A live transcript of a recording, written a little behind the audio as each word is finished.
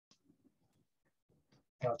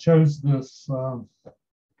I chose this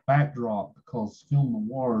backdrop because film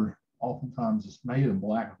noir oftentimes is made in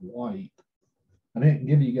black and white. I didn't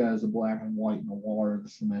give you guys a black and white noir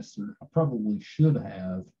this semester. I probably should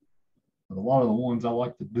have, but a lot of the ones I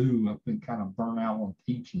like to do, I've been kind of burnt out on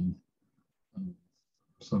teaching.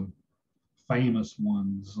 Some famous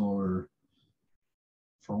ones are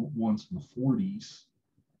for ones from the 40s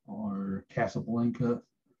are Casablanca.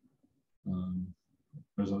 Um,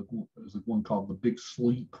 there's a one called The Big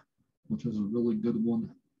Sleep, which is a really good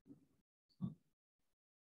one.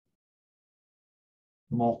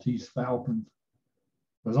 The Maltese Falcon.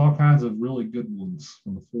 There's all kinds of really good ones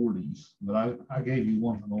from the 40s, but I gave you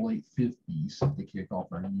one from the late 50s to kick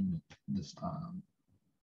off our unit this time.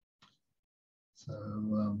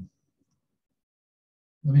 So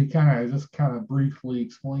let me kind of briefly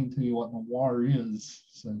explain to you what noir is.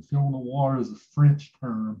 So film noir is a French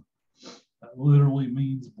term that literally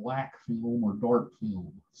means black film or dark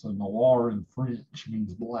film. So noir in French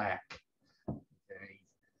means black. Okay.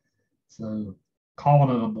 So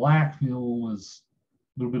calling it a black film is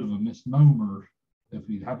a little bit of a misnomer if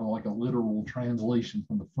you have like a literal translation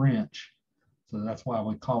from the French. So that's why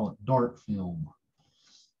we call it dark film.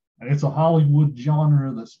 And it's a Hollywood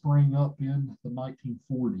genre that sprang up in the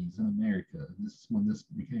 1940s in America. This is when this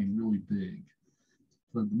became really big.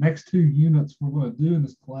 So the next two units we're going to do in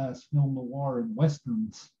this class, film noir and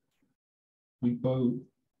westerns,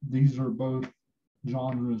 these are both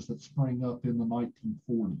genres that sprang up in the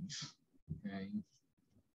 1940s. Okay.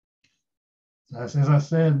 As I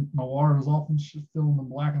said, noir is often filmed in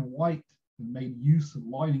black and white and made use of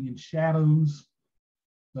lighting and shadows,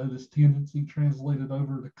 though this tendency translated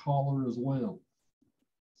over to color as well.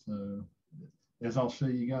 So, as I'll show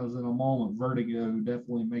you guys in a moment, Vertigo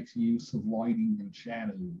definitely makes use of lighting and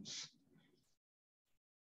shadows.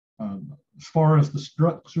 As far as the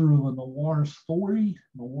structure of a noir story,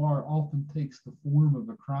 noir often takes the form of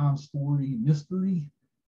a crime story mystery.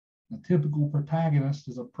 A typical protagonist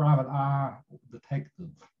is a private eye detective.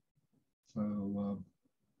 So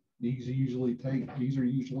these are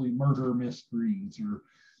usually murder mysteries,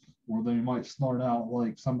 or they might start out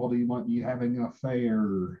like somebody might be having an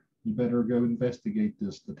affair. You better go investigate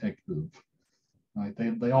this, detective. Right?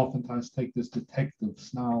 They oftentimes take this detective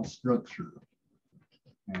style structure.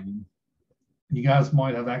 And you guys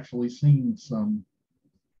might have actually seen some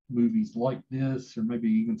movies like this, or maybe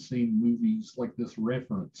even seen movies like this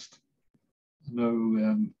referenced.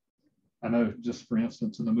 I know just for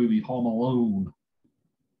instance, in the movie Home Alone,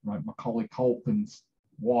 right, Macaulay Culkin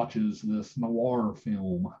watches this noir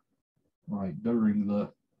film, right, during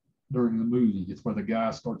the movie. It's where the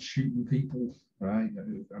guy starts shooting people, right?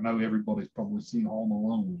 I know everybody's probably seen Home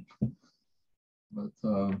Alone, but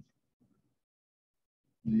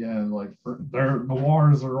yeah, like their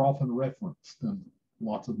noirs are often referenced in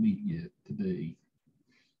lots of media today.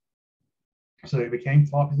 So they became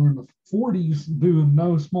popular in the 40s due in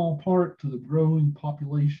no small part to the growing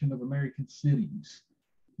population of American cities.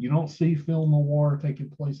 You don't see film noir taking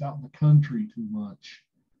place out in the country too much.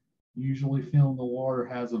 Usually film noir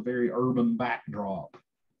has a very urban backdrop.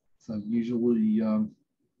 So usually you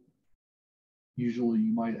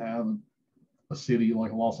might have a city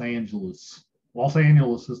like Los Angeles. Los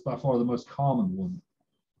Angeles is by far the most common one,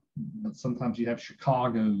 but sometimes you have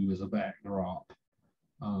Chicago as a backdrop.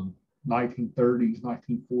 1930s,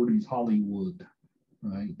 1940s Hollywood,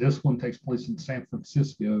 right? This one takes place in San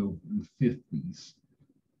Francisco in the 50s.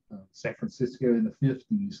 San Francisco in the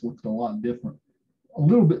 50s looked a lot different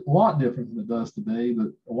than it does today, but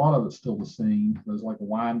a lot of it's still the same. Those like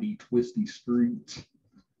windy, twisty streets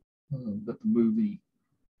that the movie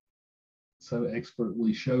so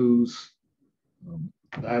expertly shows.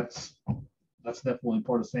 That's definitely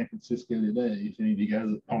part of San Francisco today. If any of you guys,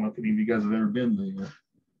 I don't know if any of you guys have ever been there,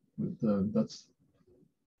 but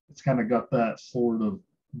it's kind of got that sort of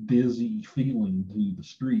busy feeling to the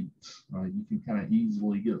streets. Right? You can kind of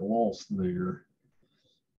easily get lost there.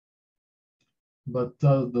 But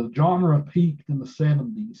the genre peaked in the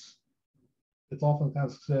 70s. It's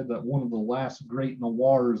oftentimes said that one of the last great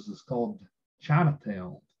noirs is called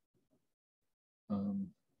Chinatown.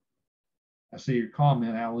 I see your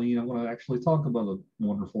comment, Aline. I'm going to actually talk about A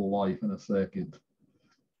Wonderful Life in a second.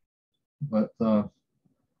 But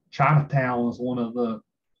Chinatown is one of the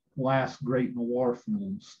last great noir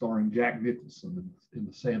films starring Jack Nicholson in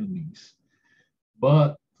the 70s.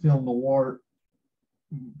 But film noir,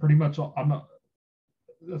 pretty much,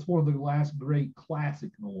 that's one of the last great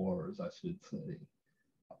classic noirs, I should say.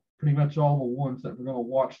 Pretty much all the ones that we're going to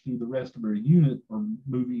watch through the rest of our unit are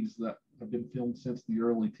movies that have been filmed since the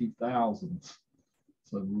early 2000s.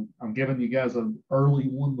 So I'm giving you guys an early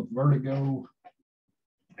one with Vertigo,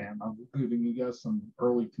 and I'm giving you guys some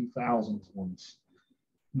early 2000s ones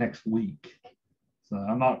next week. So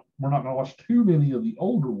we're not going to watch too many of the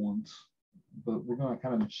older ones, but we're going to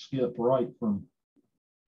kind of skip right from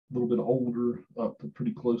a little bit older up to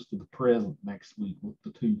pretty close to the present next week with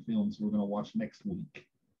the two films we're going to watch next week.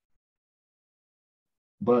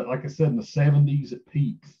 But like I said, in the 70s it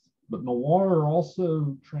peaks. But noir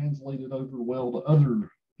also translated over well to other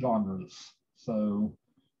genres. So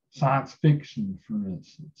science fiction, for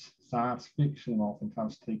instance. Science fiction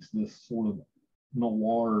oftentimes takes this sort of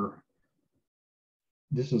noir.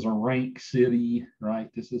 This is a rank city, right?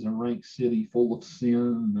 This is a rank city full of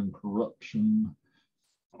sin and corruption,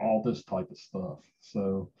 all this type of stuff.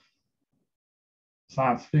 So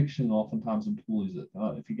science fiction oftentimes employs it.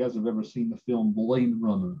 If you guys have ever seen the film Blade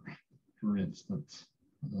Runner, for instance,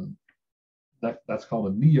 that's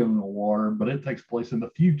called a neo-noir, but it takes place in the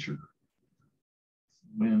future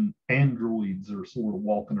when androids are sort of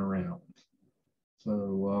walking around.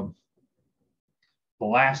 So the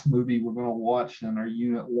last movie we're going to watch in our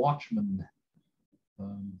unit, Watchmen,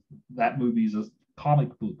 that movie is a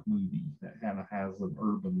comic book movie that kind of has an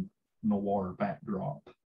urban noir backdrop.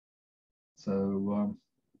 So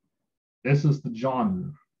this is the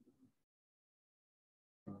genre.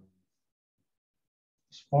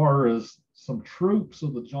 As far as some tropes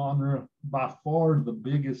of the genre, by far the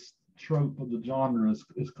biggest trope of the genre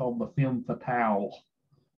is called the femme fatale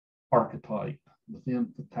archetype. The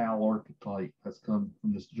femme fatale archetype has come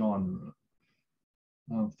from this genre.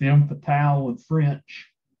 Femme fatale in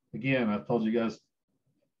French, again, I told you guys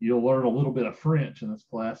you'll learn a little bit of French in this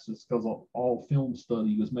class just because all film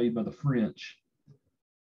study was made by the French.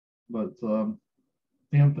 But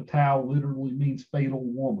femme fatale literally means fatal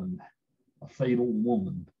woman, a fatal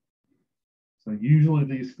woman. So usually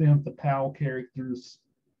these femme fatale characters,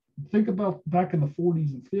 think about back in the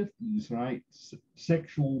 40s and 50s, right?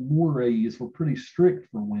 Sexual mores were pretty strict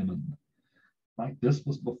for women. Like this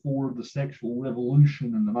was before the sexual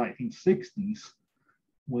revolution in the 1960s,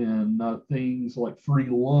 when things like free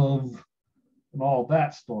love and all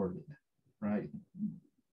that started, right?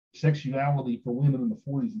 Sexuality for women in the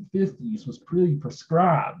 40s and 50s was pretty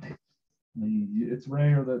prescribed. I mean, it's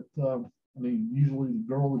rare that, usually the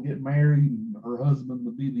girl would get married and her husband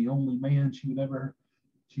would be the only man she would ever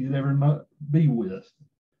be with.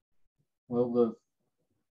 Well,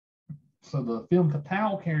 so the femme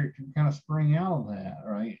fatale character kind of sprang out of that,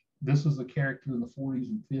 right? This is a character in the 40s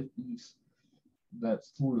and 50s that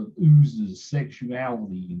sort of oozes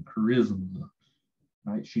sexuality and charisma,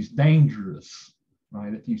 right? She's dangerous,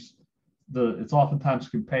 right? It's oftentimes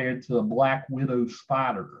compared to a black widow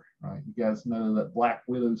spider, right? You guys know that black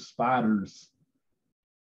widow spiders.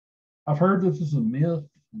 I've heard this is a myth,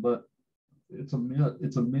 but it's a myth.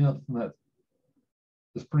 It's a myth that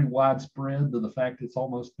is pretty widespread to the fact it's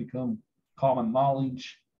almost become common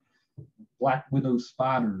knowledge. Black widow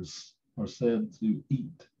spiders are said to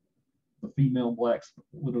eat. The female black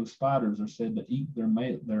widow spiders are said to eat their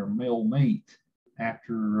male mate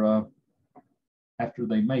after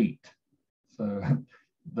they mate. So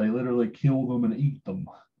they literally kill them and eat them,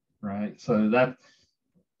 right? So that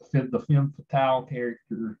the femme fatale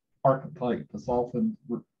character archetype is often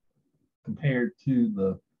compared to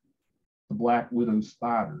the black widow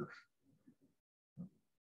spider.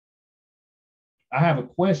 I have a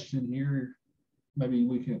question here. Maybe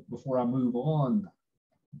we can, before I move on,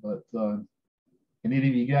 but can any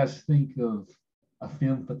of you guys think of a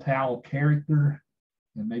femme fatale character,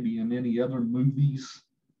 and maybe in any other movies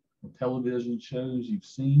or television shows you've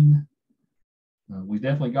seen? We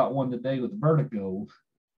definitely got one today with Vertigo,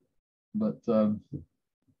 but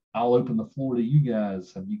I'll open the floor to you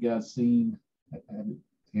guys. Have you guys seen, can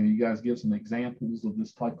you guys give some examples of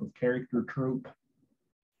this type of character trope?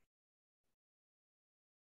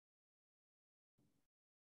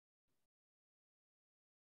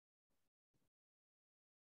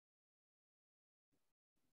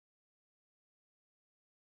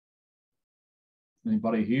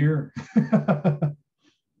 Anybody here?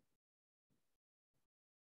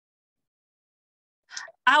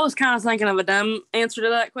 I was kind of thinking of a dumb answer to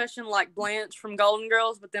that question, like Blanche from Golden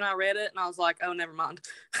Girls, but then I read it and I was like, oh, never mind.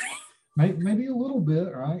 Maybe a little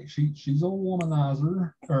bit, right? She's a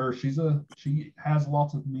womanizer, or she has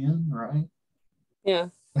lots of men, right? Yeah.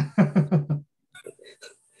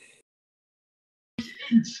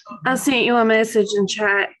 I sent you a message in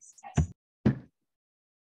chat.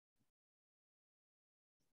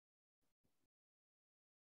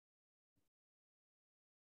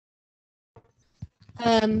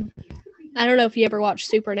 I don't know if you ever watched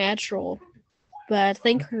Supernatural, but I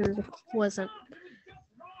think her wasn't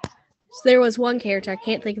So there was one character, I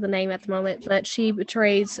can't think of the name at the moment, but she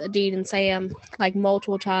betrays Dean and Sam like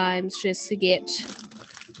multiple times just to get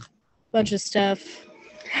a bunch of stuff.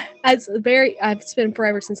 It's been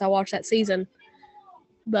forever since I watched that season.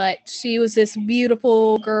 But she was this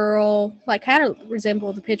beautiful girl, like kind of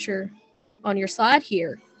resembled the picture on your slide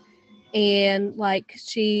here. And like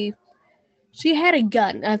she had a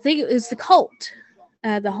gun. I think it was the Colt.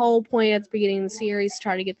 The whole point at the beginning of the series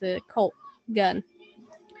trying to get the Colt gun.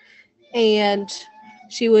 And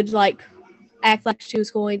she would like act like she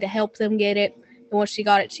was going to help them get it. And once she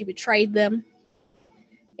got it, she betrayed them.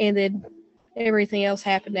 And then everything else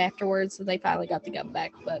happened afterwards, so they finally got the gun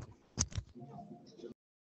back. But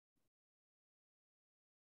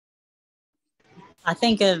I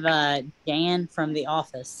think of Jan from The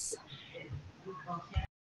Office.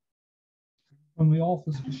 From The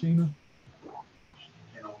Office, Sheena?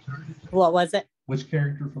 What was it? Which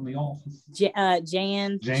character from The Office?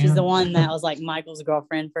 Jan. She's the one that was like Michael's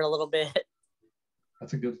girlfriend for a little bit.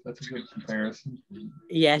 That's a good comparison.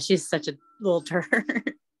 Yeah, she's such a little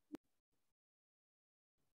turd.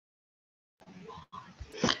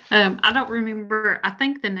 I don't remember. I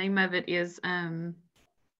think the name of it is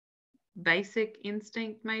Basic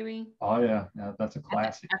Instinct, maybe. Oh yeah, that's a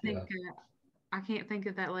classic. I think I can't think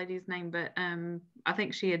of that lady's name, but I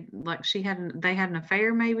think they had an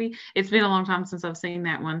affair. Maybe it's been a long time since I've seen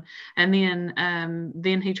that one. And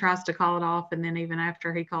then he tries to call it off, and then even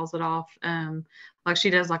after he calls it off, like she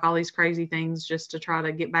does like all these crazy things just to try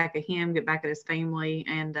to get back at him, get back at his family,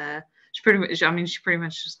 and she pretty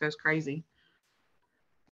much just goes crazy.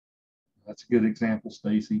 That's a good example,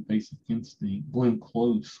 Stacy. Basic Instinct. Glenn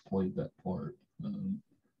Close played that part.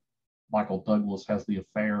 Michael Douglas has the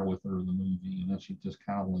affair with her in the movie, and then she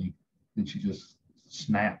just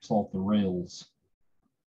snaps off the rails.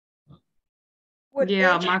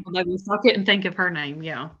 Michael Douglas. I couldn't think of her name.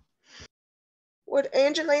 Yeah. Would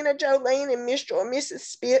Angelina Jolie and Mr. or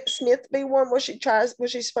Mrs. Smith be one where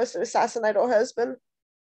she's supposed to assassinate her husband?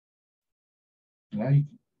 Yeah,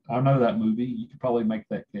 I know that movie. You could probably make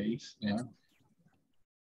that case. Yeah.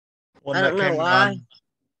 One I that don't came know to why. mind.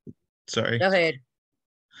 Sorry. Go ahead.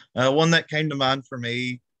 One that came to mind for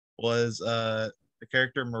me was the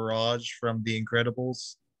character Mirage from The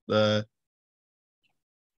Incredibles, the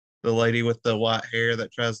lady with the white hair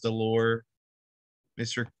that tries to lure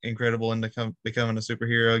Mr. Incredible into becoming a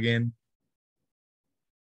superhero again.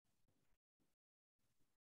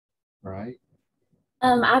 Right.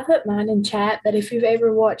 I put mine in chat, but if you've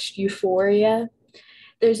ever watched Euphoria,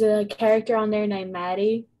 there's a character on there named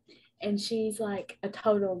Maddie, and she's like a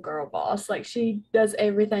total girl boss. Like she does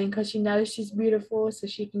everything because she knows she's beautiful, so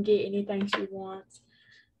she can get anything she wants.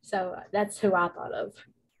 So that's who I thought of.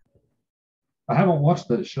 I haven't watched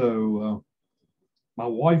that show. My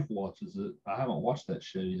wife watches it. I haven't watched that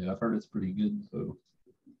show yet. I've heard it's pretty good. So.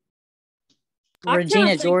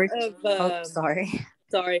 Regina George.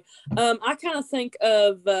 Sorry. I kind of think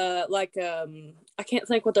of I can't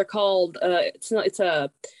think what they're called. It's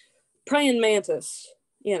a praying mantis,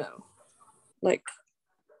 like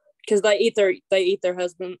because they eat their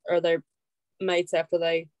husband or their mates after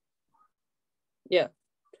they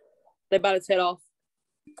bite its head off.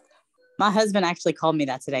 My husband actually called me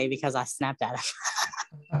that today because I snapped at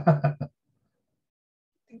him.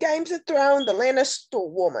 Games of Thrones, the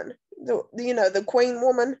Lannister woman, the Queen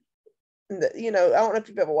woman. I don't know if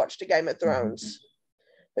you've ever watched a Game of Thrones,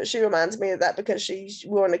 but she reminds me of that because she's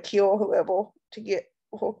willing to kill whoever to get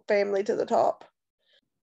her family to the top.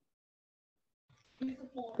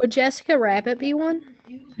 would Jessica Rabbit be one?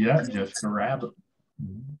 Yeah, Jessica Rabbit.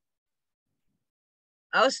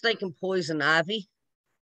 I was thinking Poison Ivy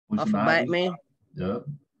off of Batman. Yep.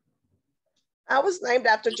 I was named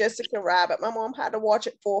after Jessica Rabbit. My mom had to watch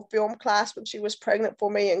it for a film class when she was pregnant for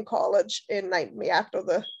me in college and named me after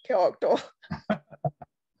the character. I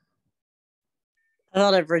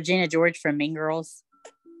thought of Regina George from Mean Girls.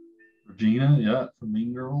 Regina, yeah, from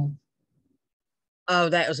Mean Girls. Oh,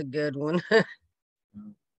 that was a good one.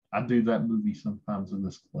 I do that movie sometimes in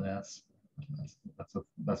this class.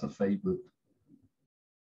 That's a favorite.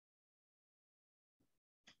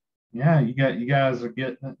 Yeah, you guys are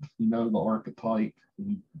getting it. The archetype.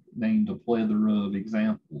 We named a plethora of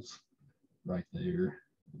examples right there.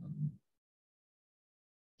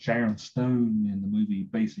 Sharon Stone in the movie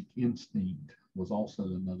Basic Instinct was also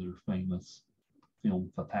another famous femme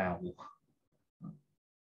fatale.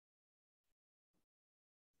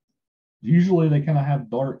 Usually they kind of have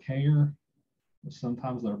dark hair, but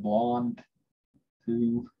sometimes they're blonde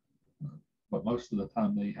too. But most of the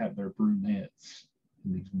time they have their brunettes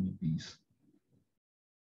in these movies.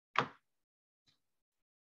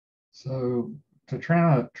 So to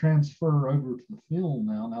try to transfer over to the film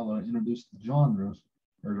now that I introduced the genres,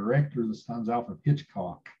 our director this time's Alfred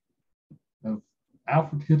Hitchcock. Now,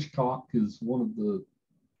 Alfred Hitchcock is one of the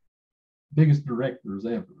biggest directors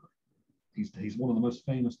ever. He's one of the most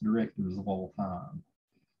famous directors of all time.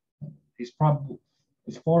 He's probably,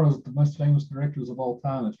 as far as the most famous directors of all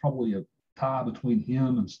time, it's probably a tie between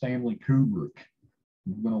him and Stanley Kubrick.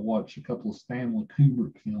 We're going to watch a couple of Stanley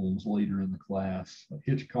Kubrick films later in the class.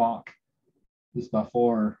 Hitchcock is by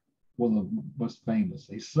far one of the most famous.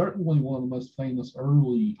 He's certainly one of the most famous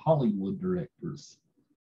early Hollywood directors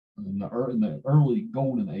in the early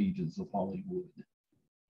golden ages of Hollywood.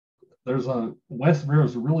 There's a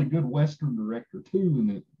really good Western director too in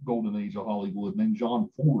the golden age of Hollywood named John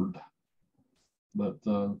Ford. But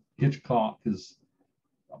Hitchcock is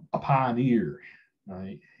a pioneer.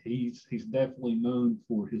 Right? He's definitely known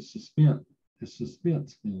for his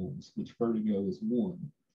suspense films, which Vertigo is one.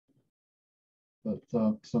 But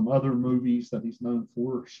some other movies that he's known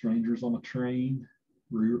for: Strangers on a Train,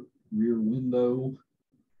 Rear Window,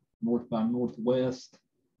 North by Northwest,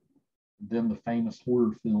 and then the famous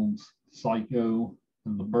horror films Psycho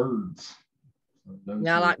and The Birds. So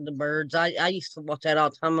Yeah, I like The Birds. I used to watch that all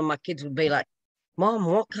the time, and my kids would be like, "Mom,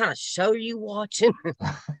 what kind of show are you watching?"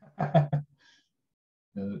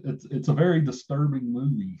 It's a very disturbing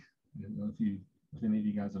movie. You know, if any of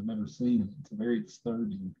you guys have never seen it, it's very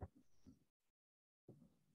disturbing.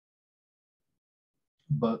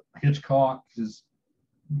 But Hitchcock is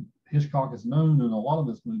known in a lot of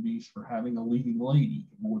his movies for having a leading lady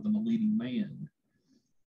more than a leading man.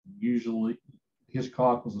 Usually,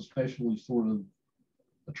 Hitchcock was especially sort of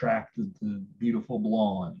attracted to beautiful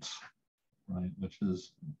blondes, right? Which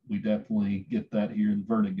is, we definitely get that here in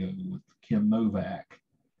Vertigo with Kim Novak.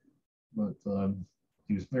 But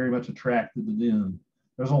he was very much attracted to them.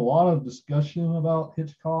 There's a lot of discussion about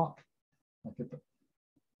Hitchcock.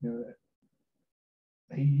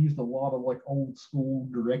 He used a lot of like old school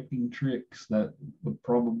directing tricks that would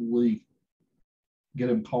probably get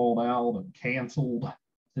him called out and canceled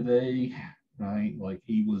today, right? Like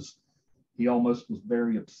he almost was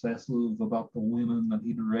very obsessive about the women that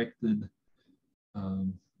he directed.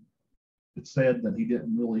 It's said that he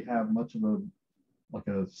didn't really have much of a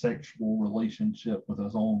sexual relationship with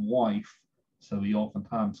his own wife, so he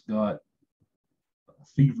oftentimes got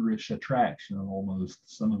feverish attraction almost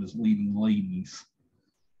to some of his leading ladies.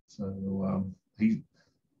 So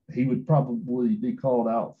he would probably be called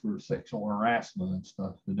out for sexual harassment and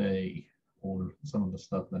stuff today, or some of the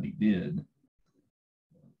stuff that he did.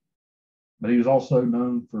 But he was also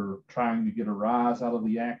known for trying to get a rise out of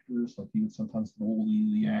the actors. Like he would sometimes bully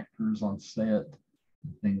the actors on set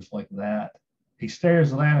and things like that. He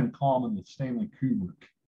shares that in common with Stanley Kubrick.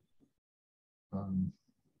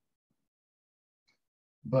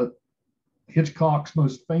 But Hitchcock's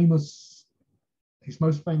he's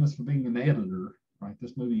most famous for being an editor, right?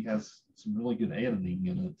 This movie has some really good editing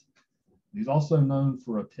in it. He's also known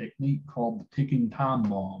for a technique called the ticking time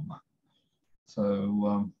bomb.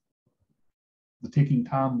 So the ticking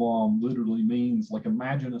time bomb literally means, like,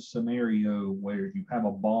 imagine a scenario where you have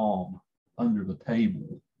a bomb under the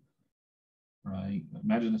table, right?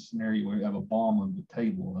 Imagine a scenario where you have a bomb under the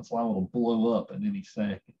table and it's liable to blow up at any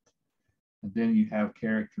second. And then you have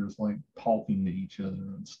characters like talking to each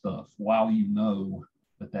other and stuff while you know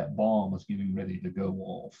that bomb is getting ready to go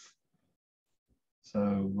off.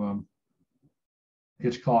 So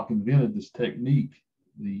Hitchcock invented this technique,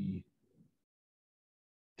 the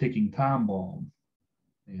ticking time bomb.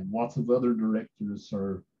 And lots of other directors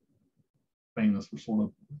are famous for sort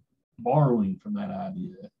of borrowing from that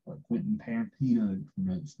idea. Like Quentin Tarantino,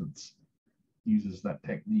 for instance, uses that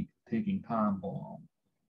technique, ticking time bomb.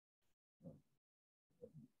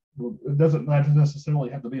 It doesn't necessarily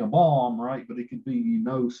have to be a bomb, right? But it could be,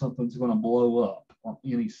 something's going to blow up on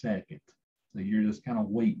any second. So you're just kind of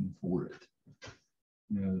waiting for it.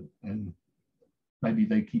 And maybe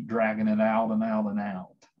they keep dragging it out and out and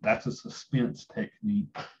out. That's a suspense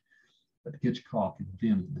technique that Hitchcock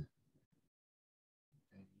invented.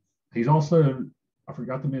 He's also, I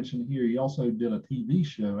forgot to mention here, he also did a TV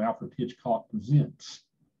show, Alfred Hitchcock Presents,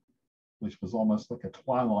 which was almost like a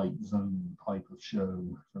Twilight Zone type of show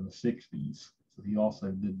from the 60s. So he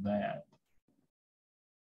also did that.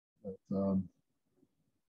 But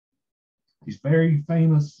he's very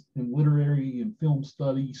famous in literary and film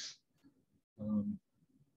studies.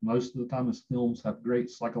 Most of the time his films have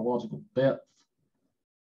great psychological depth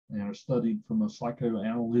and are studied from a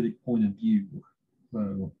psychoanalytic point of view.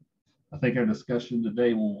 So I think our discussion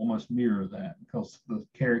today will almost mirror that, because the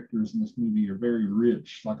characters in this movie are very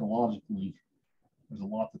rich psychologically. There's a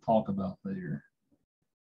lot to talk about there.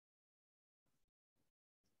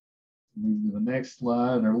 Move to the next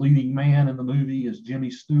slide. Our leading man in the movie is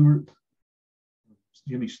Jimmy Stewart.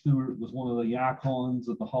 Jimmy Stewart was one of the icons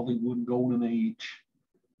of the Hollywood Golden Age.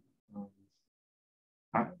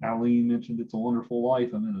 Eileen mentioned It's a Wonderful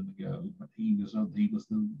Life a minute ago. He was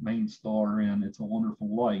the main star in It's a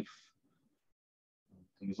Wonderful Life.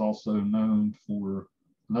 He was also known for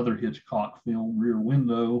another Hitchcock film, Rear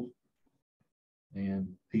Window.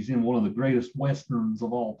 And he's in one of the greatest Westerns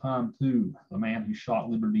of all time, too, The Man Who Shot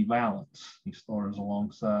Liberty Valance. He stars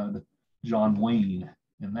alongside John Wayne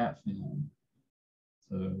in that film.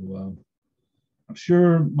 So I'm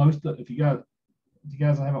sure if you guys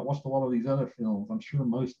haven't watched a lot of these other films, I'm sure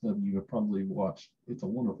most of you have probably watched It's a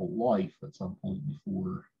Wonderful Life at some point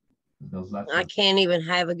before. Because I can't even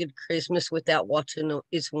have a good Christmas without watching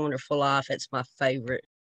It's a Wonderful Life. It's my favorite.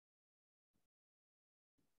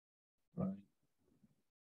 Right.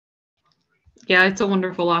 Yeah, It's a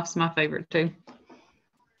Wonderful Life's my favorite too.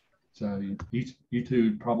 So you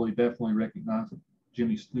two probably definitely recognize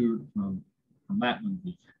Jimmy Stewart from that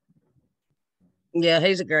movie. Yeah,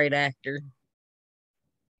 he's a great actor.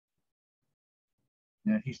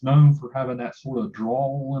 Yeah, he's known for having that sort of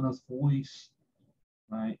drawl in his voice,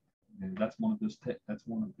 right? And that's one of his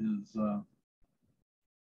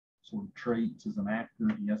sort of traits as an actor.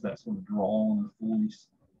 He has that sort of drawl in his voice.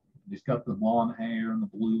 He's got the blonde hair and the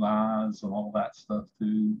blue eyes and all that stuff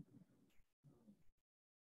too.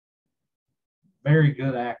 Very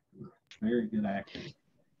good actor. Very good actor.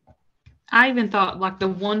 I even thought like the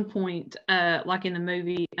one point, like in the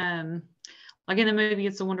movie,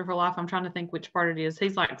 It's a Wonderful Life, I'm trying to think which part it is.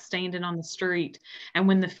 He's like standing on the street, and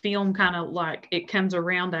when the film kind of like it comes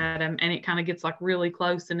around at him and it kind of gets like really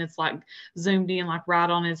close and it's like zoomed in like right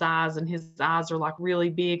on his eyes, and his eyes are like really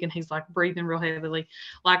big and he's like breathing real heavily.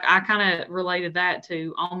 Like I kind of related that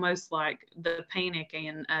to almost like the panic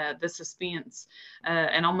and the suspense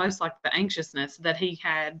and almost like the anxiousness that he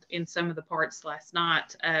had in some of the parts last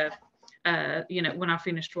night. When I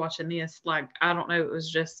finished watching this, like I don't know, it was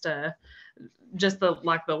just the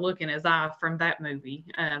look in his eye from that movie.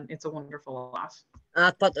 It's a Wonderful Life.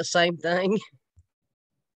 I thought the same thing.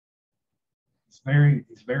 He's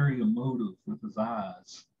very emotive with his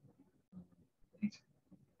eyes.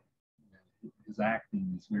 His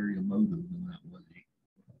acting is very emotive in that way.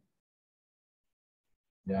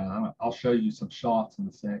 Yeah, I'll show you some shots in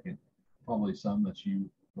a second. Probably some that you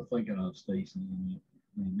were thinking of, Stacy, when you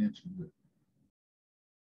mentioned it.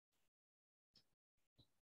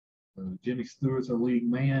 Jimmy Stewart's our leading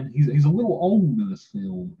man. He's a little old in this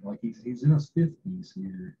film. Like he's in his 50s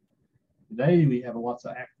here. Today we have lots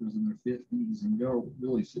of actors in their 50s, and you don't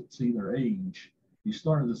really see their age. You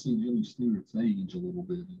started to see Jimmy Stewart's age a little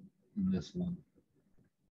bit in this one,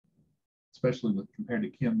 especially compared to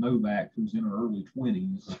Kim Novak, who's in her early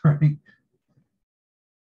 20s, right?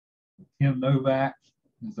 Kim Novak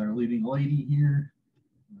is our leading lady here.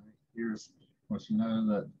 Here's, of course, you know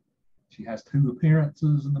that she has 2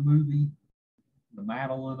 appearances in the movie, the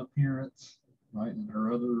Madeline appearance, right, and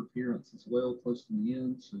her other appearance as well, close to the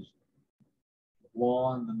end. So the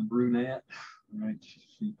blonde and the brunette, right?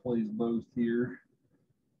 She plays both here.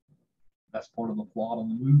 That's part of the plot of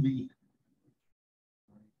the movie.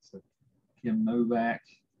 Right, so Kim Novak.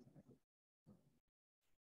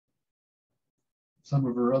 Some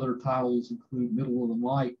of her other titles include Middle of the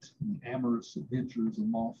Night and The Amorous Adventures of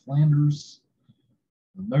Moll Flanders.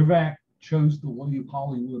 Novak chose to leave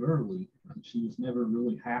Hollywood early. She was never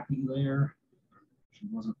really happy there. She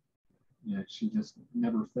wasn't, she just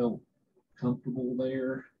never felt comfortable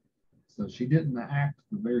there. So she didn't act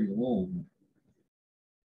for very long.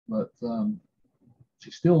 But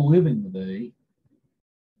she's still living today.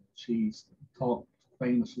 She's talked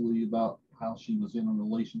famously about how she was in a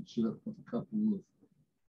relationship with a couple of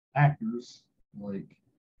actors like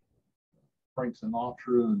Frank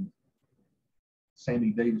Sinatra and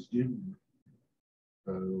Sammy Davis Jr.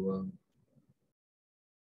 So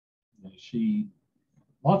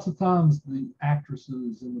lots of times the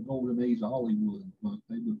actresses in the golden age of Hollywood,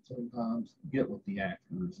 they would sometimes get with the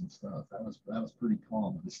actors and stuff. That was pretty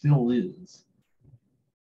common. It still is.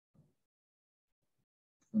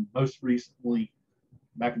 And most recently,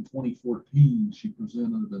 back in 2014, she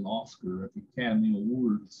presented an Oscar at the Academy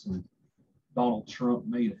Awards. And Donald Trump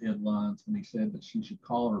made headlines when he said that she should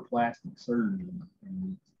call her plastic surgeon.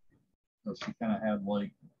 And so she kind of had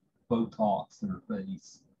like Botox in her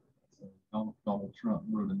face. So Donald Trump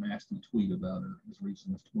wrote a nasty tweet about her as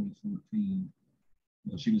recent as 2014.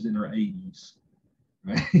 She was in her 80s,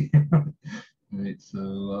 right? Right.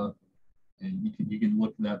 So, and you can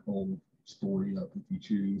look that whole story up if you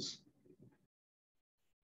choose.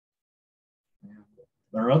 And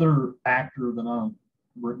our other actor that I'm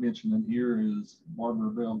mentioning here is Barbara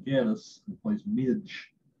Bel Geddes, who plays Midge.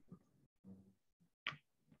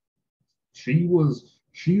 She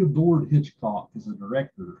adored Hitchcock as a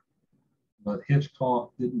director, but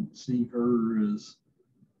Hitchcock didn't see her as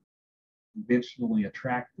conventionally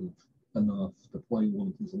attractive enough to play one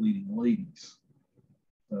of his leading ladies.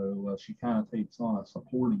 So she kind of takes on a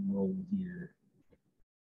supporting role here.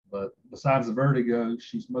 But besides the Vertigo,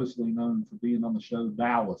 she's mostly known for being on the show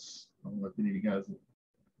Dallas. I don't know if any of you guys,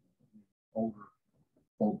 older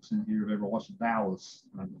folks in here, have ever watched Dallas.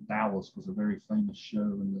 Dallas was a very famous show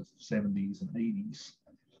in the 70s and 80s.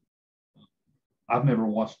 I've never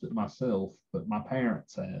watched it myself, but my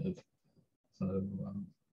parents have. So,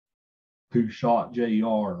 who shot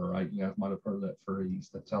JR, right? You guys might have heard that phrase.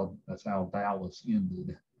 That's how Dallas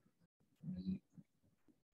ended.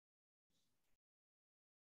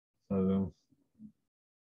 So,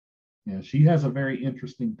 yeah, she has a very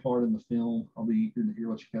interesting part in the film. I'll be eager to hear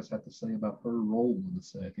what you guys have to say about her role in a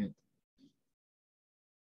second.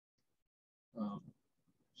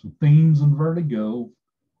 Some themes in Vertigo: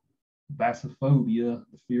 basophobia,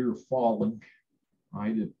 the fear of falling,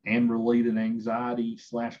 right, and related anxiety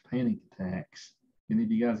 / panic attacks. Any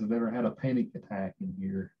of you guys have ever had a panic attack in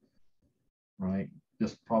here, right?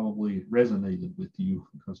 This probably resonated with you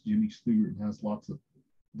because Jimmy Stewart's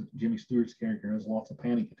character has lots of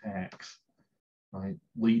panic attacks, right,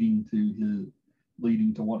 leading to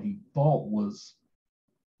what he thought was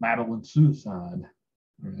Madeline's suicide,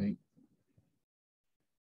 right?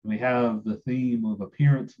 We have the theme of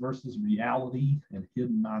appearance versus reality and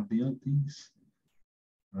hidden identities,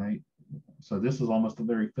 right? So this is almost a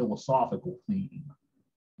very philosophical theme,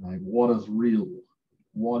 right? What is real?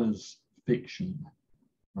 What is fiction,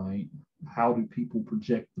 right? How do people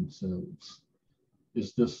project themselves?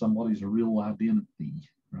 Is this somebody's real identity,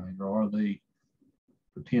 right? Or are they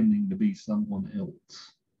pretending to be someone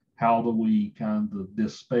else? How do we kind of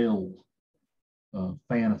dispel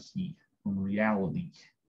fantasy from reality?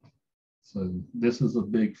 So this is a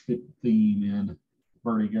big theme in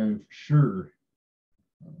Vertigo for sure.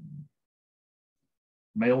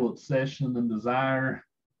 Male obsession and desire.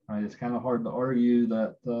 Right? It's kind of hard to argue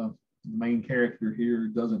that the main character here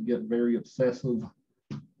doesn't get very obsessive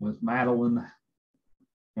with Madeline.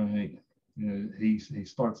 Right? You know, he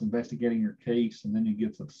starts investigating her case and then he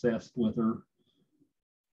gets obsessed with her.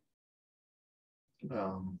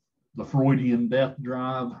 The Freudian death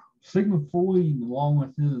drive. Sigmund Freud, along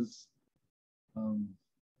with his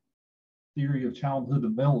theory of childhood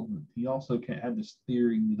development, he also had this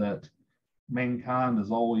theory that mankind is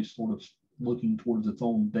always sort of looking towards its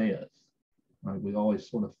own death. Right? We always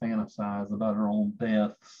sort of fantasize about our own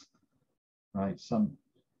deaths. Right?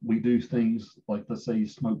 We do things like, let's say you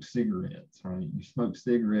smoke cigarettes, right? You smoke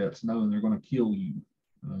cigarettes knowing they're going to kill you,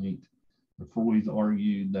 right? The Freud's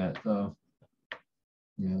argued that,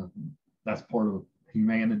 that's part of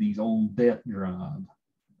humanity's own death drive.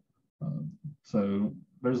 So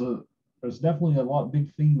there's definitely a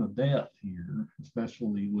big theme of death here,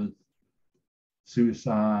 especially with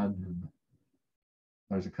suicide. And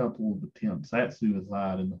there's a couple of attempts at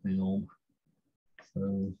suicide in the film.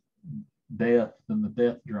 So death and the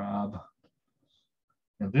death drive.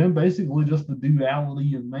 And then basically just the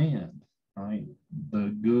duality of man, right?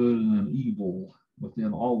 The good and evil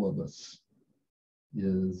within all of us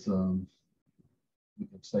is, we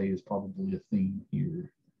could say, is probably a theme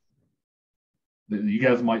here. You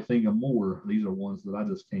guys might think of more. These are ones that I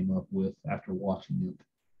just came up with after watching it.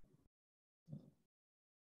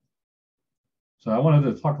 So I wanted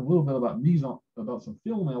to talk a little bit about some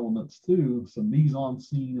film elements too. Some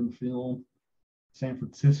mise-en-scene in the film. San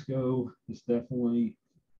Francisco is definitely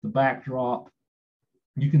the backdrop.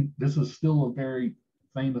 This is still a very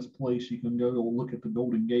famous place. You can go look at the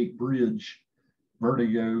Golden Gate Bridge.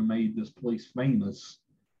 Vertigo made this place famous.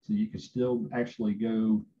 So you can still actually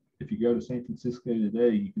go, if you go to San Francisco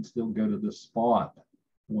today, you can still go to this spot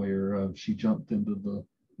where she jumped into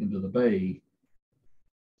the bay.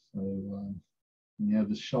 So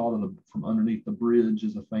this shot from underneath the bridge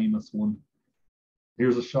is a famous one.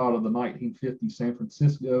 Here's a shot of the 1950 San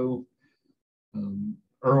Francisco.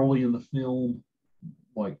 Early in the film,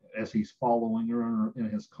 like as he's following her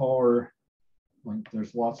in his car, like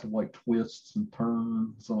there's lots of like twists and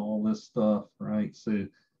turns and all this stuff, right? So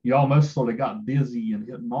you almost sort of got dizzy and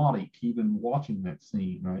hypnotic even watching that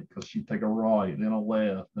scene, right? Because she'd take a right, then a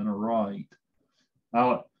left, then a right.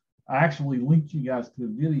 Now, I actually linked you guys to a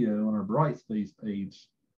video on our Brightspace page,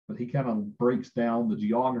 but he kind of breaks down the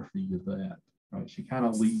geography of that, right? She kind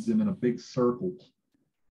of leads him in a big circle,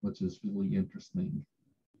 which is really interesting.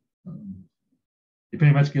 he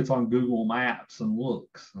pretty much gets on Google Maps and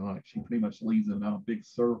looks. Like she pretty much leads him down a big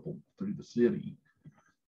circle through the city.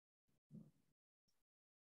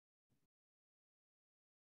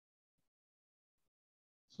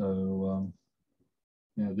 So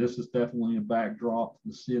yeah, this is definitely a backdrop to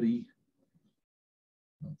the city.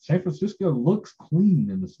 San Francisco looks clean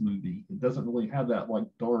in this movie. It doesn't really have that like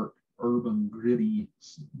dark, urban, gritty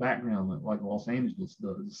background like Los Angeles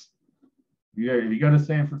does. If you go to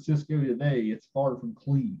San Francisco today, it's far from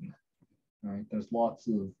clean. Right? There's lots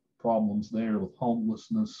of problems there with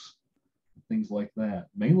homelessness, things like that,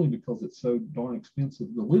 mainly because it's so darn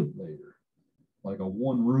expensive to live there. Like a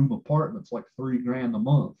one-room apartment's like $3,000 a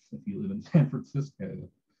month if you live in San Francisco.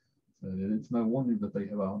 So it's no wonder that they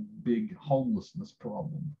have a big homelessness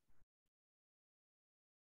problem.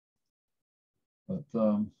 But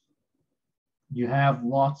you have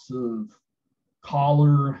lots of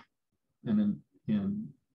color and in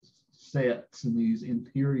sets in these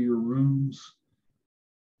interior rooms,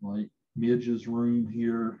 like Midge's room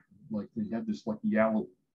here. Like they have this like yellow.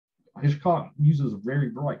 Hitchcock uses very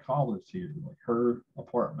bright colors here. Like her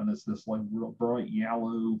apartment is this like real bright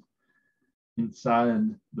yellow.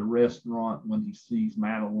 Inside the restaurant, when he sees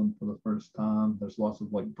Madeline for the first time, there's lots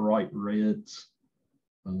of like bright reds.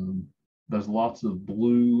 There's lots of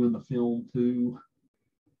blue in the film too.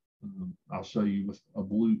 I'll show you with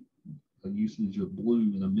a usage of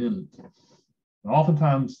blue in a minute. And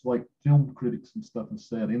oftentimes, like film critics and stuff have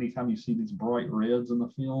said, anytime you see these bright reds in the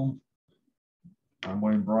film, I'm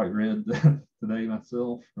wearing bright red today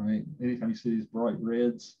myself, right? Anytime you see these bright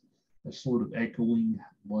reds, they're sort of echoing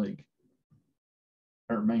like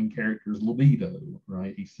our main character's libido,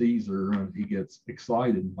 right? He sees her and he gets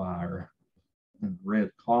excited by her. And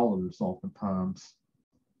red collars oftentimes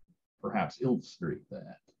perhaps illustrate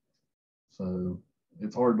that. So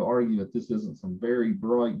it's hard to argue that this isn't some very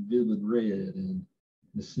bright, vivid red in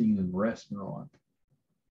the scene in the restaurant.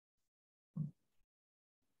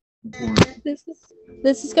 This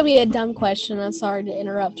is gonna be a dumb question. I'm sorry to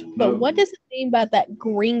interrupt, but what does it mean by that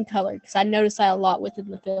green color? Because I noticed that a lot within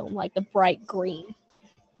the film, like the bright green.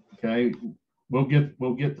 Okay, we'll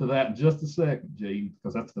get to that in just a second, Gene,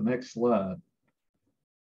 because that's the next slide.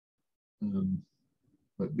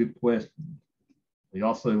 But good question. We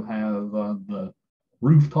also have the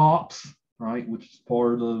rooftops, right, which is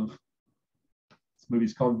part of this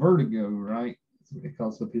movie's called Vertigo, right? It's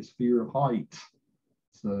because of his fear of heights.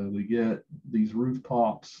 So we get these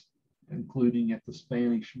rooftops, including at the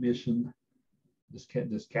Spanish mission, this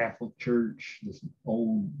Catholic church, this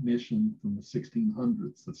old mission from the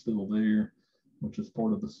 1600s that's still there, which is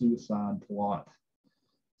part of the suicide plot.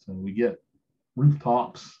 So we get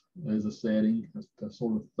rooftops as a setting to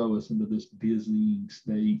sort of throw us into this dizzying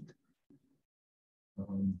state.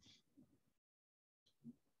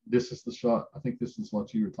 This is the shot. I think this is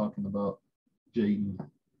what you were talking about, Jaden.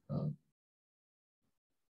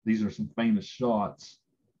 These are some famous shots.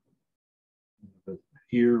 But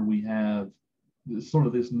here we have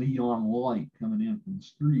this neon light coming in from the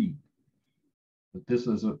street. But this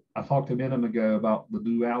is I talked a minute ago about the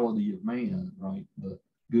duality of man, right? The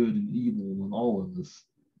good and evil and all of this,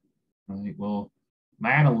 right? Well,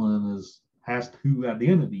 Madeline has two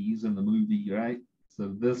identities in the movie, right? So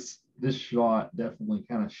this shot definitely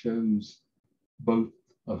kind of shows both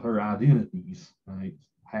of her identities, right?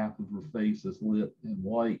 Half of her face is lit in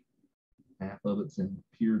white, half of it's in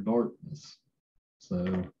pure darkness.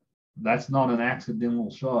 So that's not an accidental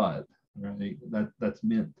shot, right? That's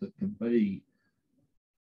meant to convey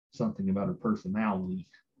something about her personality.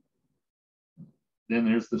 Then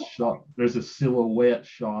there's this shot, there's a silhouette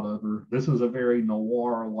shot of her. This is a very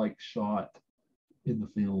noir-like shot in the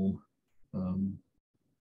film.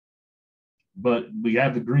 But we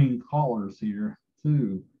have the green collars here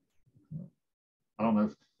too. I don't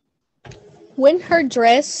know When her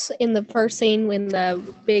dress in the first scene in the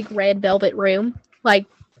big red velvet room, like,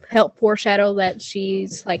 help foreshadow that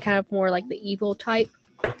she's like kind of more like the evil type,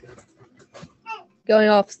 going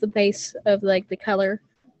off the base of like the color.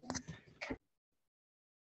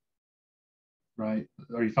 Right.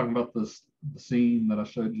 Are you talking about the scene that I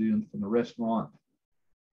showed you in the restaurant?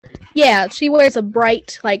 Yeah, she wears a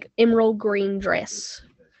bright, like, emerald green dress.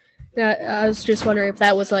 I was just wondering if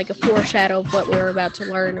that was like a foreshadow of what we were about to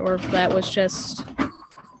learn, or if that was just,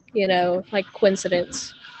 like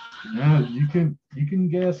coincidence. Yeah, you can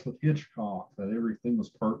guess with Hitchcock that everything was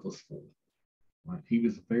purposeful. Like he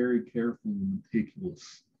was very careful and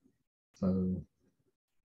meticulous. So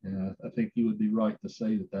yeah, I think you would be right to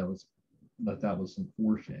say that was some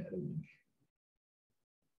foreshadowing.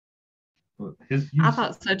 But his I use,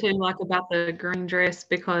 thought so too, like about the green dress,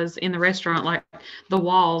 because in the restaurant, like the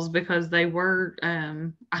walls, because they were,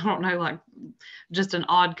 I don't know, like just an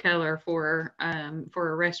odd color for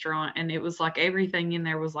a restaurant, and it was like everything in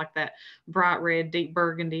there was like that bright red, deep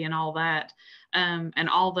burgundy, and all that, and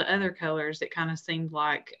all the other colors. It kind of seemed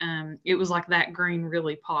like it was like that green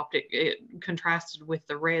really popped. It contrasted with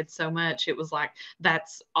the red so much. It was like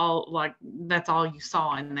that's all, like that's all you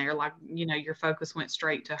saw in there. Like, you know, your focus went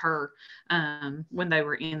straight to her when they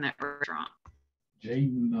were in that restaurant.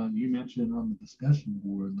 Jaden, you mentioned on the discussion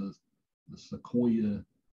board the sequoia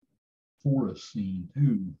forest scene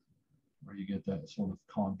too, where you get that sort of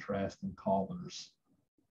contrast in colors.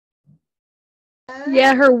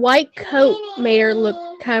 Yeah, her white coat made her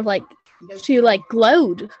look kind of like she like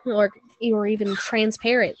glowed or even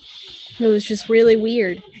transparent. It was just really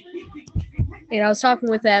weird. And I was talking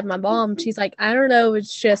with that my mom. She's like, I don't know.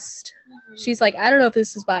 It's just, she's like, I don't know if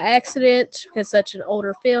this is by accident because such an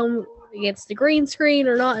older film against the green screen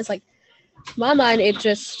or not. It's like, my mind, it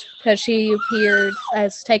just, because she appeared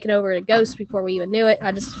as taken over a ghost before we even knew it.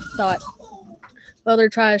 I just thought, well, they're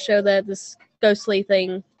trying to show that this ghostly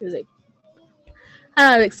thing is it. I don't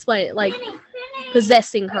know how to explain it, like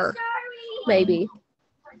possessing her, maybe.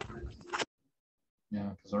 Yeah,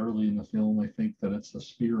 because early in the film they think that it's the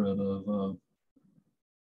spirit of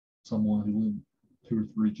someone who lived 2 or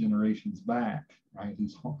 3 generations back, right?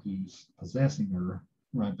 Who's possessing her,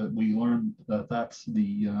 right? But we learned that that's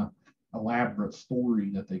the elaborate story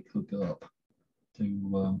that they cook up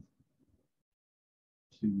to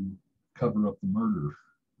cover up the murder.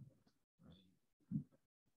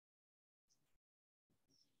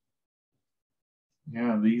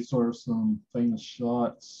 Yeah, these are some famous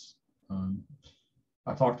shots.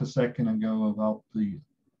 I talked a second ago about the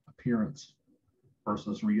appearance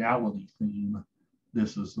versus reality theme.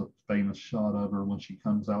 This is the famous shot of her when she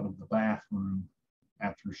comes out of the bathroom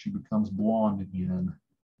after she becomes blonde again,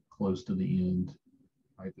 close to the end.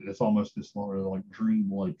 Right? It's almost this sort of like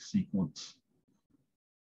dreamlike sequence.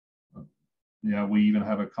 Yeah, we even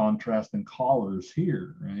have a contrast in colors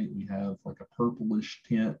here, right? We have like a purplish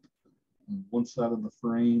tint on one side of the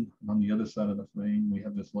frame, and on the other side of the frame, we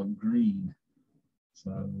have this like green.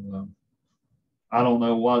 So I don't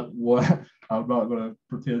know what I'm not going to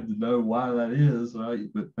pretend to know why that is, right?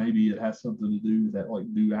 But maybe it has something to do with that like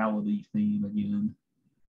duality theme again.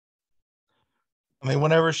 I mean,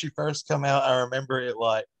 whenever she first come out, I remember it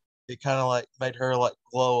like it kind of like made her like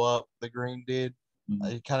glow up. The green did.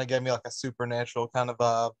 It kind of gave me like a supernatural kind of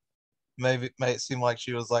vibe. Maybe it made it seem like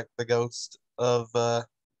she was like the ghost of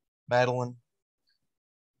Madeline.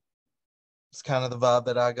 It's kind of the vibe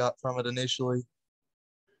that I got from it initially.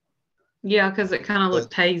 Yeah, because it kind of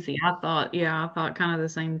looked hazy. I thought kind of the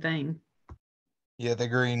same thing. Yeah, the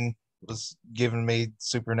green was giving me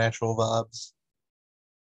supernatural vibes.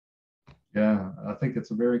 Yeah, I think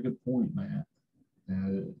it's a very good point, Matt.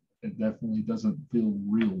 It definitely doesn't feel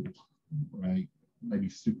real, right? Maybe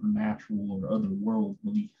supernatural or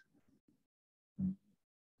otherworldly.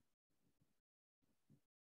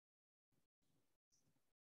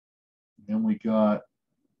 Then we got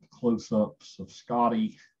close-ups of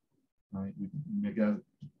Scotty, right? We got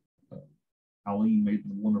Eileen made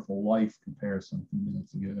the Wonderful Life comparison a few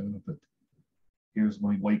minutes ago, but here's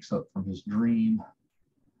when he wakes up from his dream,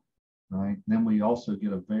 right? Then we also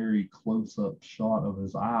get a very close-up shot of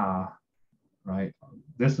his eye, right?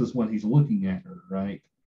 This is when he's looking at her, right?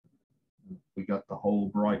 We got the whole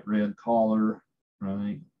bright red collar,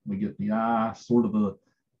 right? We get the eye,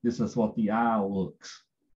 this is what the eye looks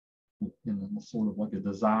in sort of like a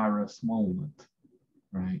desirous moment,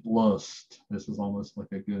 right? Lust. This is almost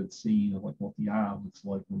like a good scene of like what the eye looks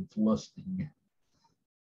like when it's lusting.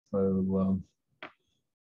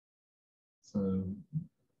 So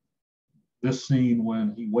this scene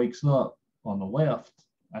when he wakes up on the left,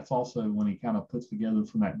 that's also when he kind of puts together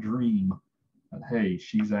from that dream that hey,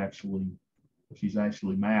 she's actually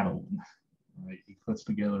Madeline. Right? He puts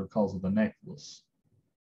together because of the necklace.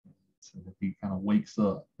 So that he kind of wakes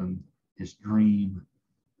up and his dream,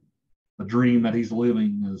 the dream that he's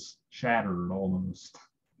living is shattered almost.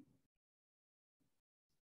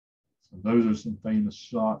 So those are some famous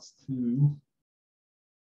shots too.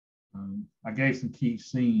 I gave some key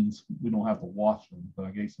scenes. We don't have to watch them, but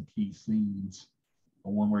I gave some key scenes. The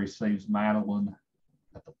one where he saves Madeline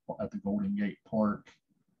at the Golden Gate Park,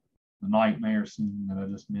 the nightmare scene that I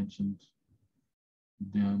just mentioned.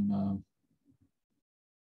 Then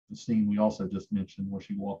the scene we also just mentioned where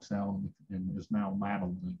she walks out and is now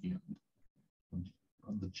Madeline again.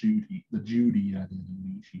 The Judy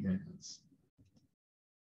identity she has.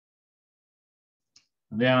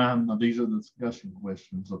 And then these are the discussion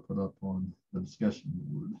questions I put up on the discussion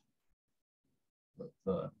board.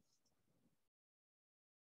 But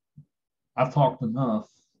I've talked enough.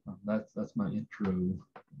 That's my intro.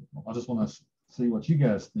 I just want to see what you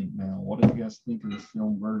guys think now. What do you guys think of this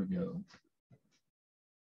film, Vertigo?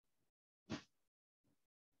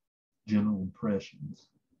 General impressions.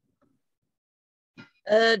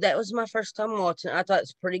 That was my first time watching. I thought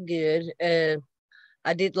it's pretty good.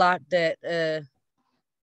 I did like that.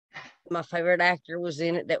 My favorite actor was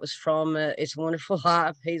in it. That was from It's a Wonderful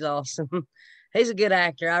Life. He's awesome. He's a good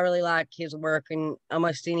actor. I really like his work in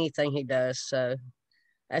almost anything he does. So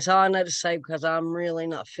that's all I know to say because I'm really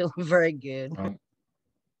not feeling very good.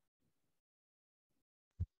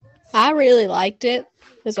 I really liked it.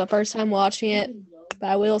 It was my first time watching it. But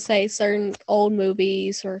I will say certain old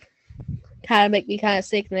movies or kind of make me kind of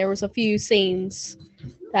sick. And there was a few scenes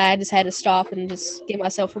that I just had to stop and just give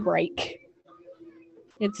myself a break.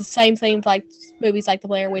 It's the same thing with like movies like The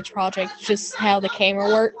Blair Witch Project, just how the camera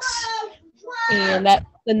works. And that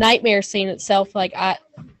the nightmare scene itself, like I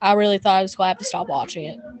really thought I was going to have to stop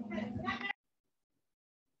watching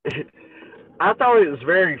it. I thought it was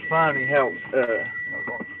very funny how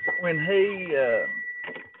when he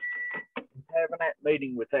having that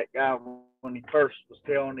meeting with that guy when he first was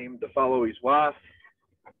telling him to follow his wife,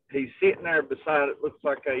 he's sitting there beside it, looks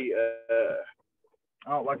like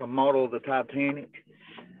like a model of the Titanic,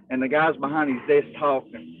 and the guy's behind his desk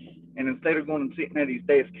talking. And instead of going and sitting at his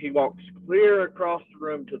desk, he walks clear across the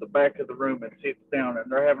room to the back of the room and sits down, and